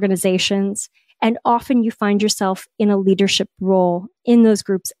and organizations, and often you find yourself in a leadership role in those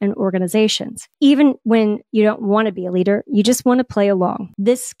groups and organizations. Even when you don't want to be a leader, you just want to play along.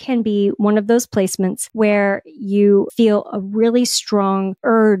 This can be one of those placements where you feel a really strong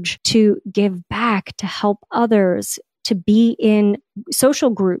urge to give back, to help others, to be in social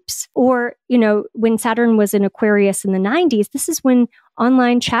groups. Or, when Saturn was in Aquarius in the 90s, this is when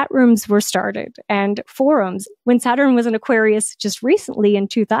online chat rooms were started and forums. When Saturn was in Aquarius just recently in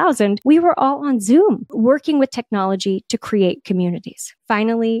 2000, we were all on Zoom working with technology to create communities.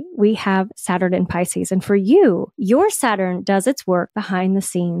 Finally, we have Saturn in Pisces. And for you, your Saturn does its work behind the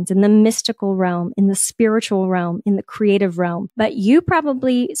scenes in the mystical realm, in the spiritual realm, in the creative realm. But you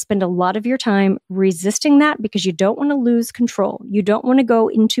probably spend a lot of your time resisting that because you don't want to lose control. You don't want to go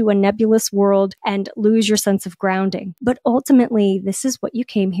into a nebulous world and lose your sense of grounding. But ultimately, this is what you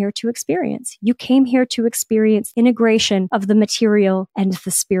came here to experience. You came here to experience integration of the material and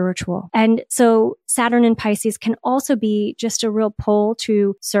the spiritual. And so Saturn in Pisces can also be just a real pull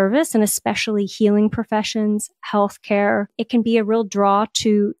to service, and especially healing professions, healthcare. It can be a real draw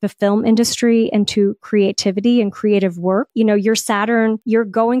to the film industry and to creativity and creative work. Your Saturn, you're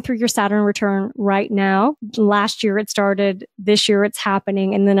going through your Saturn return right now. Last year it started, this year it's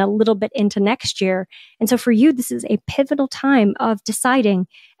happening, and then a little bit into next year. And so for you, this is a pivotal time of deciding,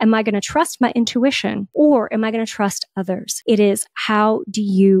 am I going to trust my intuition or am I going to trust others? It is, how do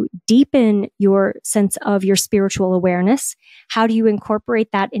you deepen your sense of your spiritual awareness? How do you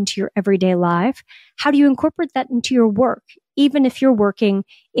incorporate that into your everyday life? How do you incorporate that into your work, even if you're working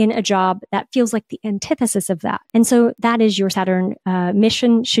in a job that feels like the antithesis of that? And so that is your Saturn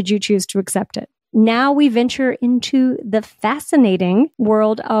mission, should you choose to accept it. Now we venture into the fascinating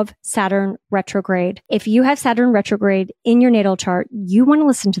world of Saturn retrograde. If you have Saturn retrograde in your natal chart, you want to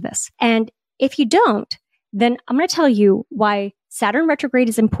listen to this. And if you don't, then I'm going to tell you why Saturn retrograde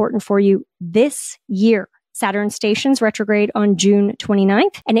is important for you this year. Saturn stations retrograde on June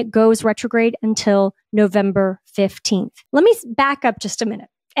 29th, and it goes retrograde until November 15th. Let me back up just a minute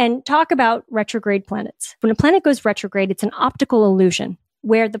and talk about retrograde planets. When a planet goes retrograde, it's an optical illusion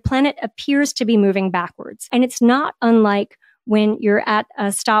where the planet appears to be moving backwards. And it's not unlike when you're at a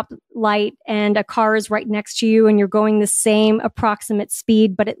stoplight and a car is right next to you and you're going the same approximate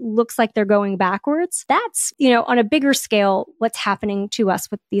speed, but it looks like they're going backwards. That's, on a bigger scale, what's happening to us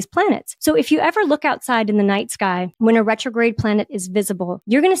with these planets. So if you ever look outside in the night sky, when a retrograde planet is visible,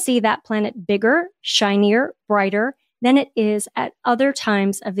 you're going to see that planet bigger, shinier, brighter than it is at other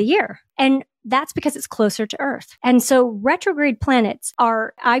times of the year. And that's because it's closer to Earth. And so retrograde planets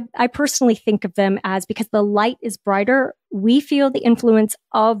are, I personally think of them as, because the light is brighter, we feel the influence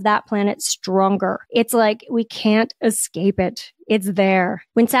of that planet stronger. It's like we can't escape it. It's there.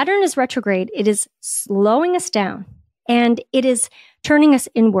 When Saturn is retrograde, it is slowing us down. And it is turning us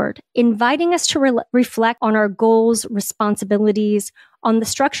inward, inviting us to reflect on our goals, responsibilities, on the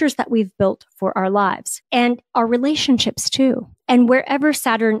structures that we've built for our lives and our relationships too. And wherever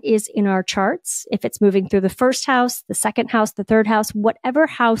Saturn is in our charts, if it's moving through the first house, the second house, the third house, whatever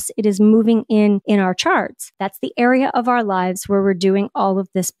house it is moving in our charts, that's the area of our lives where we're doing all of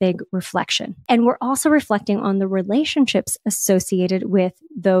this big reflection. And we're also reflecting on the relationships associated with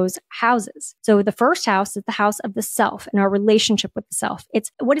those houses. So the first house is the house of the self and our relationship with the self.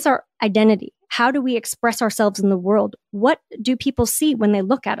 It's, what is our identity? How do we express ourselves in the world? What do people see when they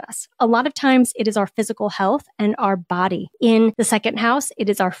look at us? A lot of times it is our physical health and our body. In the second house, it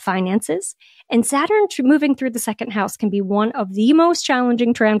is our finances. And Saturn moving through the second house can be one of the most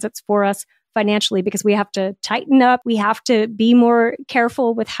challenging transits for us financially, because we have to tighten up. We have to be more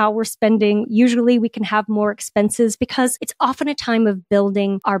careful with how we're spending. Usually we can have more expenses because it's often a time of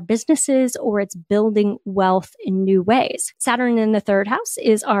building our businesses, or it's building wealth in new ways. Saturn in the third house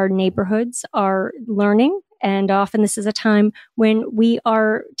is our neighborhoods, our learning, And often this is a time when we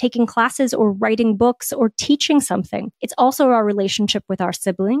are taking classes or writing books or teaching something. It's also our relationship with our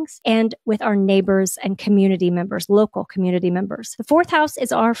siblings and with our neighbors and community members, local community members. The fourth house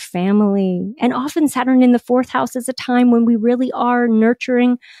is our family. And often Saturn in the fourth house is a time when we really are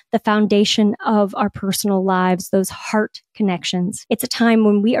nurturing the foundation of our personal lives, those heart connections. It's a time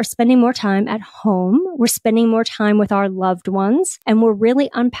when we are spending more time at home. We're spending more time with our loved ones, and we're really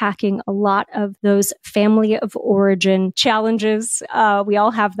unpacking a lot of those family of origin challenges. We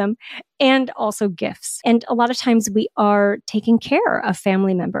all have them. And also gifts. And a lot of times we are taking care of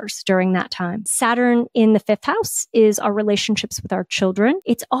family members during that time. Saturn in the fifth house is our relationships with our children.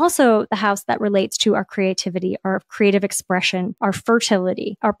 It's also the house that relates to our creativity, our creative expression, our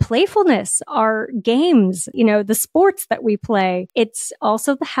fertility, our playfulness, our games, the sports that we play. It's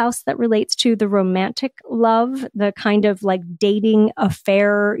also the house that relates to the romantic love, the kind of like dating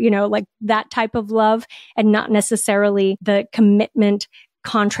affair, like that type of love, and not necessarily the commitment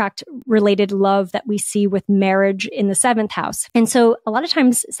contract related love that we see with marriage in the seventh house. And so a lot of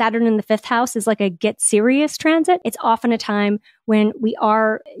times Saturn in the fifth house is like a get serious transit. It's often a time when we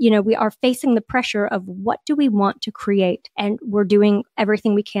are facing the pressure of what do we want to create? And we're doing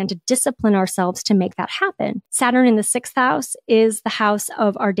everything we can to discipline ourselves to make that happen. Saturn in the sixth house is the house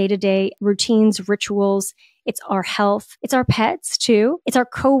of our day-to-day routines, rituals. It's our health. It's our pets too. It's our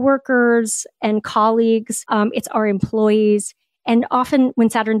coworkers and colleagues. It's our employees. And often when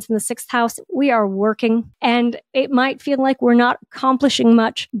Saturn's in the sixth house, we are working and it might feel like we're not accomplishing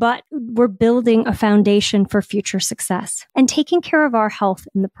much, but we're building a foundation for future success and taking care of our health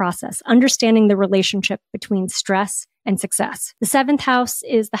in the process, understanding the relationship between stress and success. The seventh house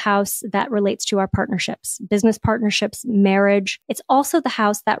is the house that relates to our partnerships, business partnerships, marriage. It's also the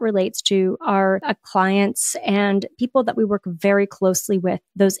house that relates to our clients and people that we work very closely with,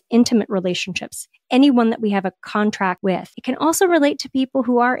 those intimate relationships, anyone that we have a contract with. It can also relate to people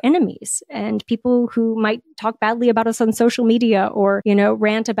who are enemies and people who might talk badly about us on social media or,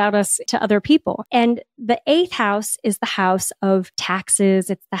 rant about us to other people. And the eighth house is the house of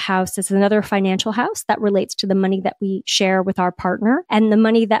taxes. It's another financial house that relates to the money that we share with our partner and the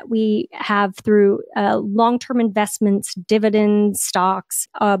money that we have through long-term investments, dividends, stocks,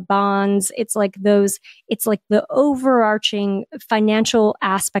 bonds. It's like the overarching financial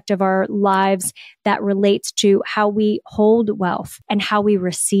aspect of our lives that relates to how we hold wealth and how we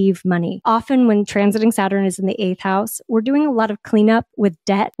receive money. Often when transiting Saturn is in the eighth house, we're doing a lot of cleanup with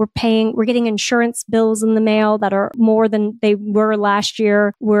debt. We're getting insurance bills in the mail that are more than they were last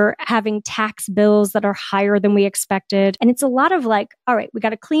year. We're having tax bills that are higher than we expected. And it's a lot of like, all right, we got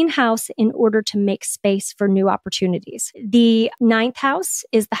to clean house in order to make space for new opportunities. The ninth house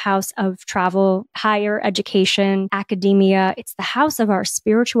is the house of travel, higher education, academia. It's the house of our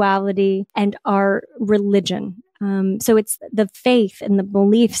spirituality and our religion. So it's the faith and the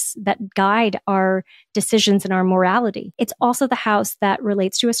beliefs that guide our decisions and our morality. It's also the house that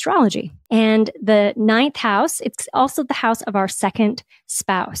relates to astrology. And the ninth house, it's also the house of our second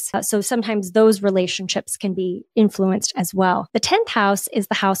spouse. So sometimes those relationships can be influenced as well. The 10th house is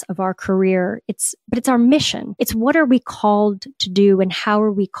the house of our career. It's our mission. It's what are we called to do and how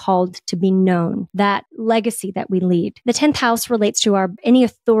are we called to be known? That legacy that we lead. The 10th house relates to any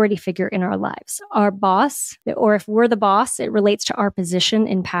authority figure in our lives. Our boss, or if we're the boss, it relates to our position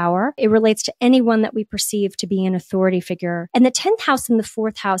in power. It relates to anyone that we perceive to be an authority figure. And the 10th house and the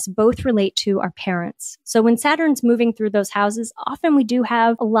 4th house both relate to our parents. So when Saturn's moving through those houses, often we do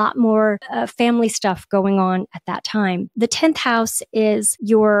have a lot more family stuff going on at that time. The 10th house is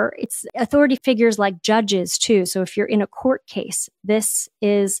it's authority figures like judges too. So if you're in a court case, this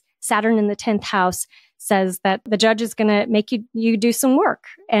is Saturn in the 10th house says that the judge is going to make you do some work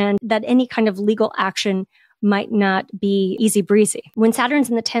and that any kind of legal action might not be easy breezy. When Saturn's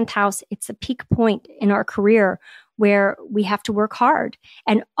in the 10th house, it's a peak point in our career where we have to work hard.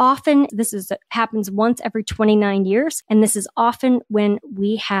 And often happens once every 29 years. And this is often when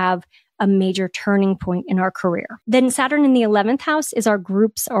we have a major turning point in our career. Then Saturn in the 11th house is our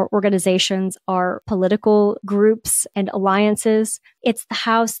groups, our organizations, our political groups and alliances. It's the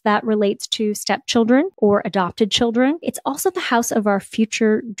house that relates to stepchildren or adopted children. It's also the house of our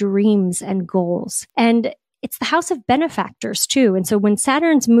future dreams and goals. And it's the house of benefactors too. And so when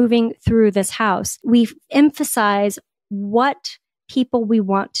Saturn's moving through this house, we emphasize what people we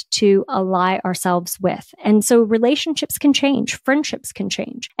want to ally ourselves with. And so relationships can change, friendships can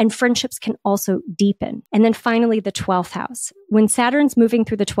change, and friendships can also deepen. And then finally, the 12th house. When Saturn's moving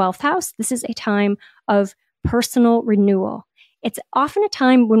through the 12th house, this is a time of personal renewal. It's often a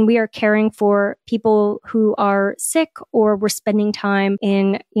time when we are caring for people who are sick, or we're spending time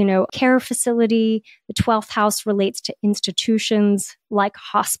in, care facility. The 12th house relates to institutions like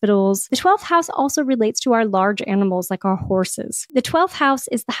hospitals. The 12th house also relates to our large animals like our horses. The 12th house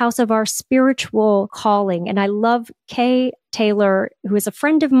is the house of our spiritual calling. And I love Kay Taylor, who is a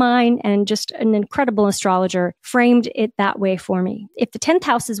friend of mine and just an incredible astrologer, framed it that way for me. If the 10th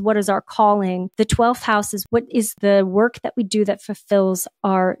house is what is our calling, the 12th house is what is the work that we do that fulfills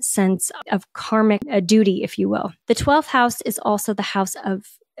our sense of karmic duty, if you will. The 12th house is also the house of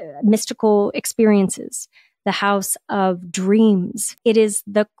mystical experiences, the house of dreams. It is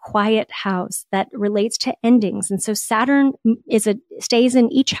the quiet house that relates to endings. And so Saturn stays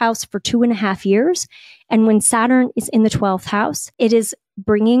in each house for 2.5 years. And when Saturn is in the 12th house, it is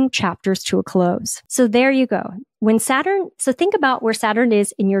bringing chapters to a close. So there you go. So think about where Saturn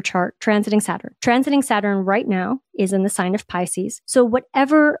is in your chart, transiting Saturn. Transiting Saturn right now is in the sign of Pisces. So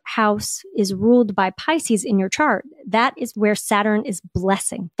whatever house is ruled by Pisces in your chart, that is where Saturn is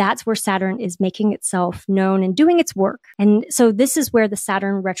blessing. That's where Saturn is making itself known and doing its work. And so this is where the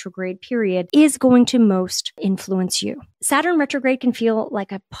Saturn retrograde period is going to most influence you. Saturn retrograde can feel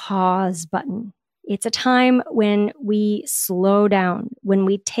like a pause button. It's a time when we slow down, when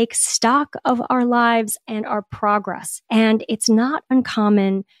we take stock of our lives and our progress. And it's not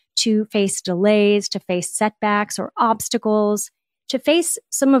uncommon to face delays, to face setbacks or obstacles, to face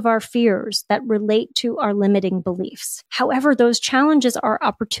some of our fears that relate to our limiting beliefs. However, those challenges are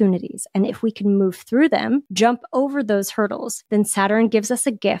opportunities. And if we can move through them, jump over those hurdles, then Saturn gives us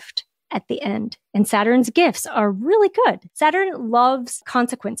a gift at the end. And Saturn's gifts are really good. Saturn loves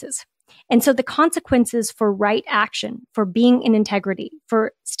consequences. And so the consequences for right action, for being in integrity,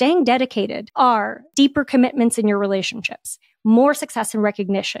 for staying dedicated are deeper commitments in your relationships, more success and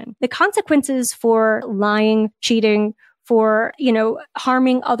recognition. The consequences for lying, cheating, for,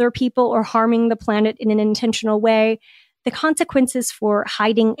 harming other people or harming the planet in an intentional way, the consequences for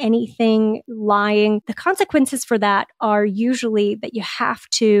hiding anything, lying, the consequences for that are usually that you have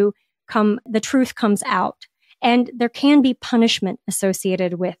to the truth comes out. And there can be punishment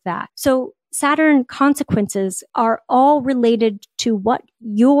associated with that. So Saturn consequences are all related to what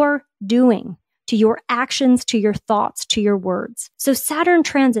you're doing, to your actions, to your thoughts, to your words. So Saturn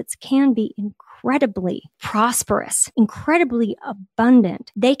transits can be incredibly prosperous, incredibly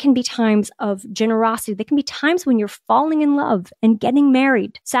abundant. They can be times of generosity. They can be times when you're falling in love and getting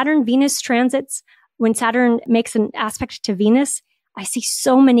married. Saturn-Venus transits, when Saturn makes an aspect to Venus, I see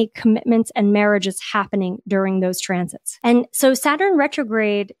so many commitments and marriages happening during those transits. And so Saturn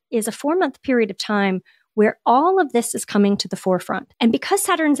retrograde is a 4-month period of time where all of this is coming to the forefront. And because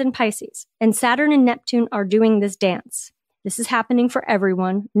Saturn's in Pisces and Saturn and Neptune are doing this dance, this is happening for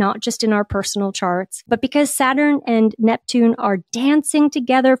everyone, not just in our personal charts. But because Saturn and Neptune are dancing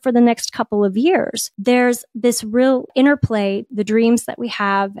together for the next couple of years, there's this real interplay, the dreams that we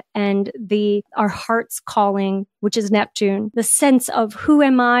have and our heart's calling, which is Neptune, the sense of who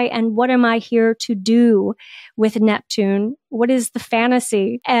am I and what am I here to do with Neptune? What is the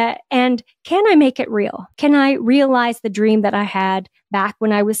fantasy? And can I make it real? Can I realize the dream that I had back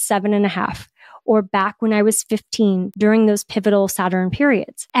when I was 7.5? Or back when I was 15 during those pivotal Saturn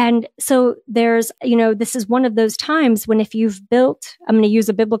periods. And so there's, this is one of those times when if you've built, I'm going to use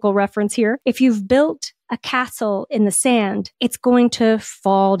a biblical reference here. If you've built a castle in the sand, it's going to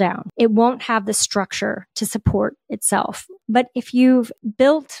fall down. It won't have the structure to support itself. But if you've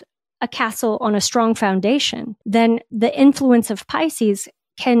built a castle on a strong foundation, then the influence of Pisces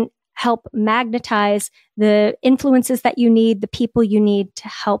can help magnetize the influences that you need, the people you need to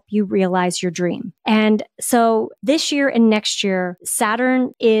help you realize your dream. And so this year and next year,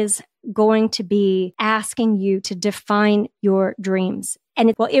 Saturn is going to be asking you to define your dreams.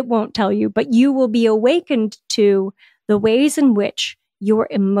 And it won't tell you, but you will be awakened to the ways in which your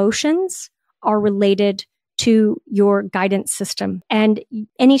emotions are related to your guidance system. And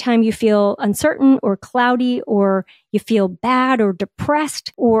anytime you feel uncertain or cloudy, or you feel bad or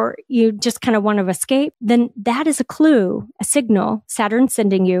depressed, or you just kind of want to escape, then that is a clue, a signal Saturn's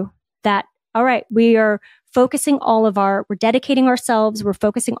sending you that, all right, we're dedicating ourselves, we're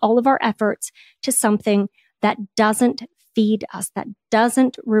focusing all of our efforts to something that doesn't feed us, that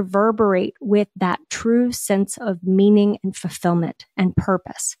doesn't reverberate with that true sense of meaning and fulfillment and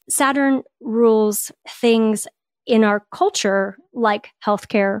purpose. Saturn rules things in our culture like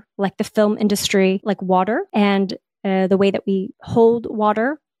healthcare, like the film industry, like water, and the way that we hold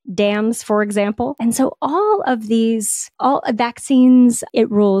water, dams, for example. And so all of these, all vaccines, it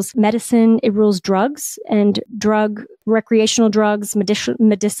rules medicine, it rules drugs and recreational drugs,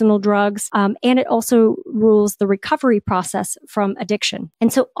 medicinal drugs, and it also rules the recovery process from addiction.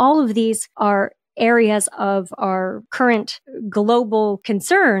 And so all of these are areas of our current global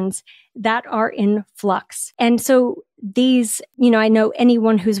concerns that are in flux. And so these, I know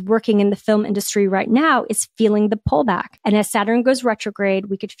anyone who's working in the film industry right now is feeling the pullback. And as Saturn goes retrograde,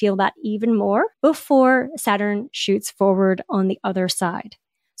 we could feel that even more before Saturn shoots forward on the other side.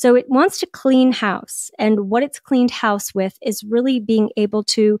 So it wants to clean house. And what it's cleaned house with is really being able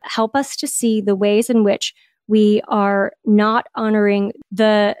to help us to see the ways in which we are not honoring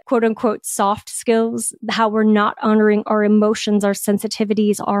the quote unquote soft skills, how we're not honoring our emotions, our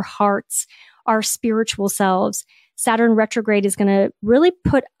sensitivities, our hearts, our spiritual selves. Saturn retrograde is going to really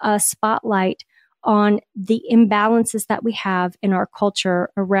put a spotlight on the imbalances that we have in our culture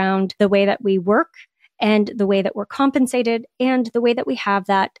around the way that we work and the way that we're compensated and the way that we have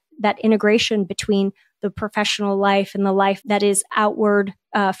that integration between the professional life and the life that is outward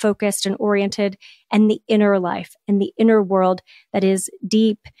focused and oriented, and the inner life and the inner world that is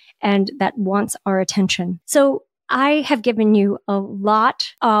deep and that wants our attention. So I have given you a lot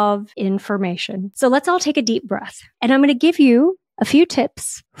of information. So let's all take a deep breath. And I'm going to give you a few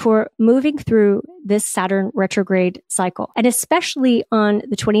tips for moving through this Saturn retrograde cycle, and especially on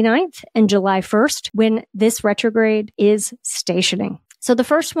the 29th and July 1st, when this retrograde is stationing. So the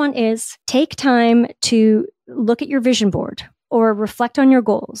first one is take time to look at your vision board or reflect on your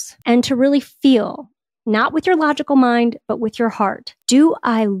goals and to really feel, not with your logical mind, but with your heart. Do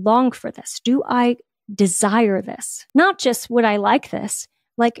I long for this? Do I desire this? Not just would I like this?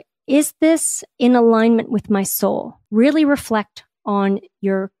 Like, is this in alignment with my soul? Really reflect on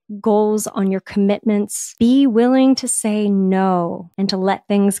your goals, on your commitments. Be willing to say no and to let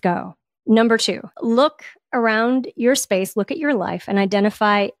things go. Number 2, look around your space, look at your life and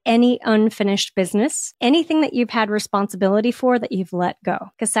identify any unfinished business, anything that you've had responsibility for that you've let go.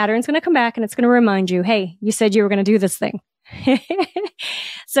 Because Saturn's going to come back and it's going to remind you, hey, you said you were going to do this thing.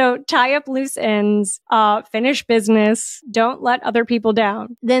 So tie up loose ends, finish business, don't let other people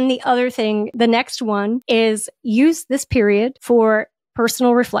down. Then the other thing, the next one is use this period for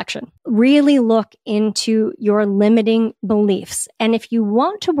personal reflection. Really look into your limiting beliefs. And if you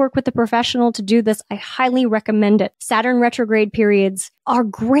want to work with a professional to do this, I highly recommend it. Saturn retrograde periods are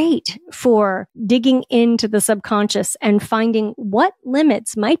great for digging into the subconscious and finding what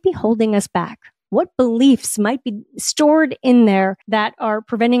limits might be holding us back. What beliefs might be stored in there that are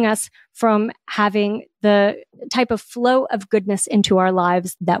preventing us from having the type of flow of goodness into our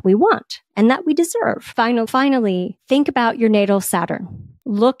lives that we want and that we deserve? Finally, think about your natal Saturn.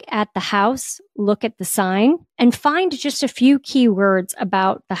 Look at the house, look at the sign, and find just a few keywords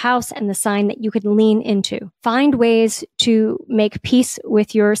about the house and the sign that you could lean into. Find ways to make peace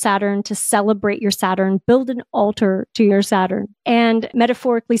with your Saturn, to celebrate your Saturn, build an altar to your Saturn. And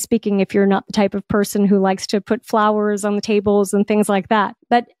metaphorically speaking, if you're not the type of person who likes to put flowers on the tables and things like that,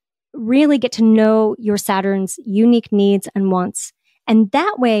 but really get to know your Saturn's unique needs and wants. And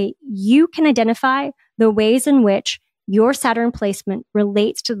that way you can identify the ways in which your Saturn placement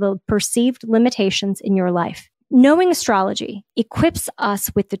relates to the perceived limitations in your life. Knowing astrology equips us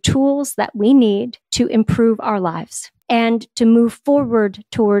with the tools that we need to improve our lives and to move forward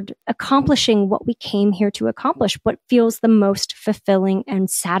toward accomplishing what we came here to accomplish, what feels the most fulfilling and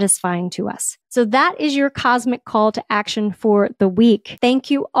satisfying to us. So that is your cosmic call to action for the week.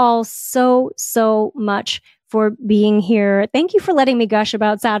 Thank you all so much for being here. Thank you for letting me gush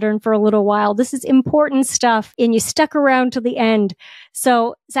about Saturn for a little while. This is important stuff and you stuck around to the end.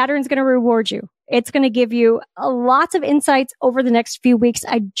 So Saturn's going to reward you. It's going to give you lots of insights over the next few weeks.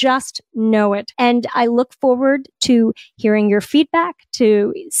 I just know it. And I look forward to hearing your feedback,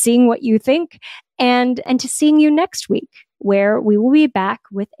 to seeing what you think, and to seeing you next week, where we will be back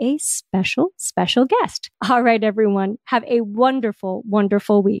with a special guest. All right, everyone. Have a wonderful,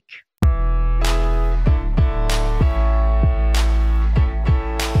 wonderful week.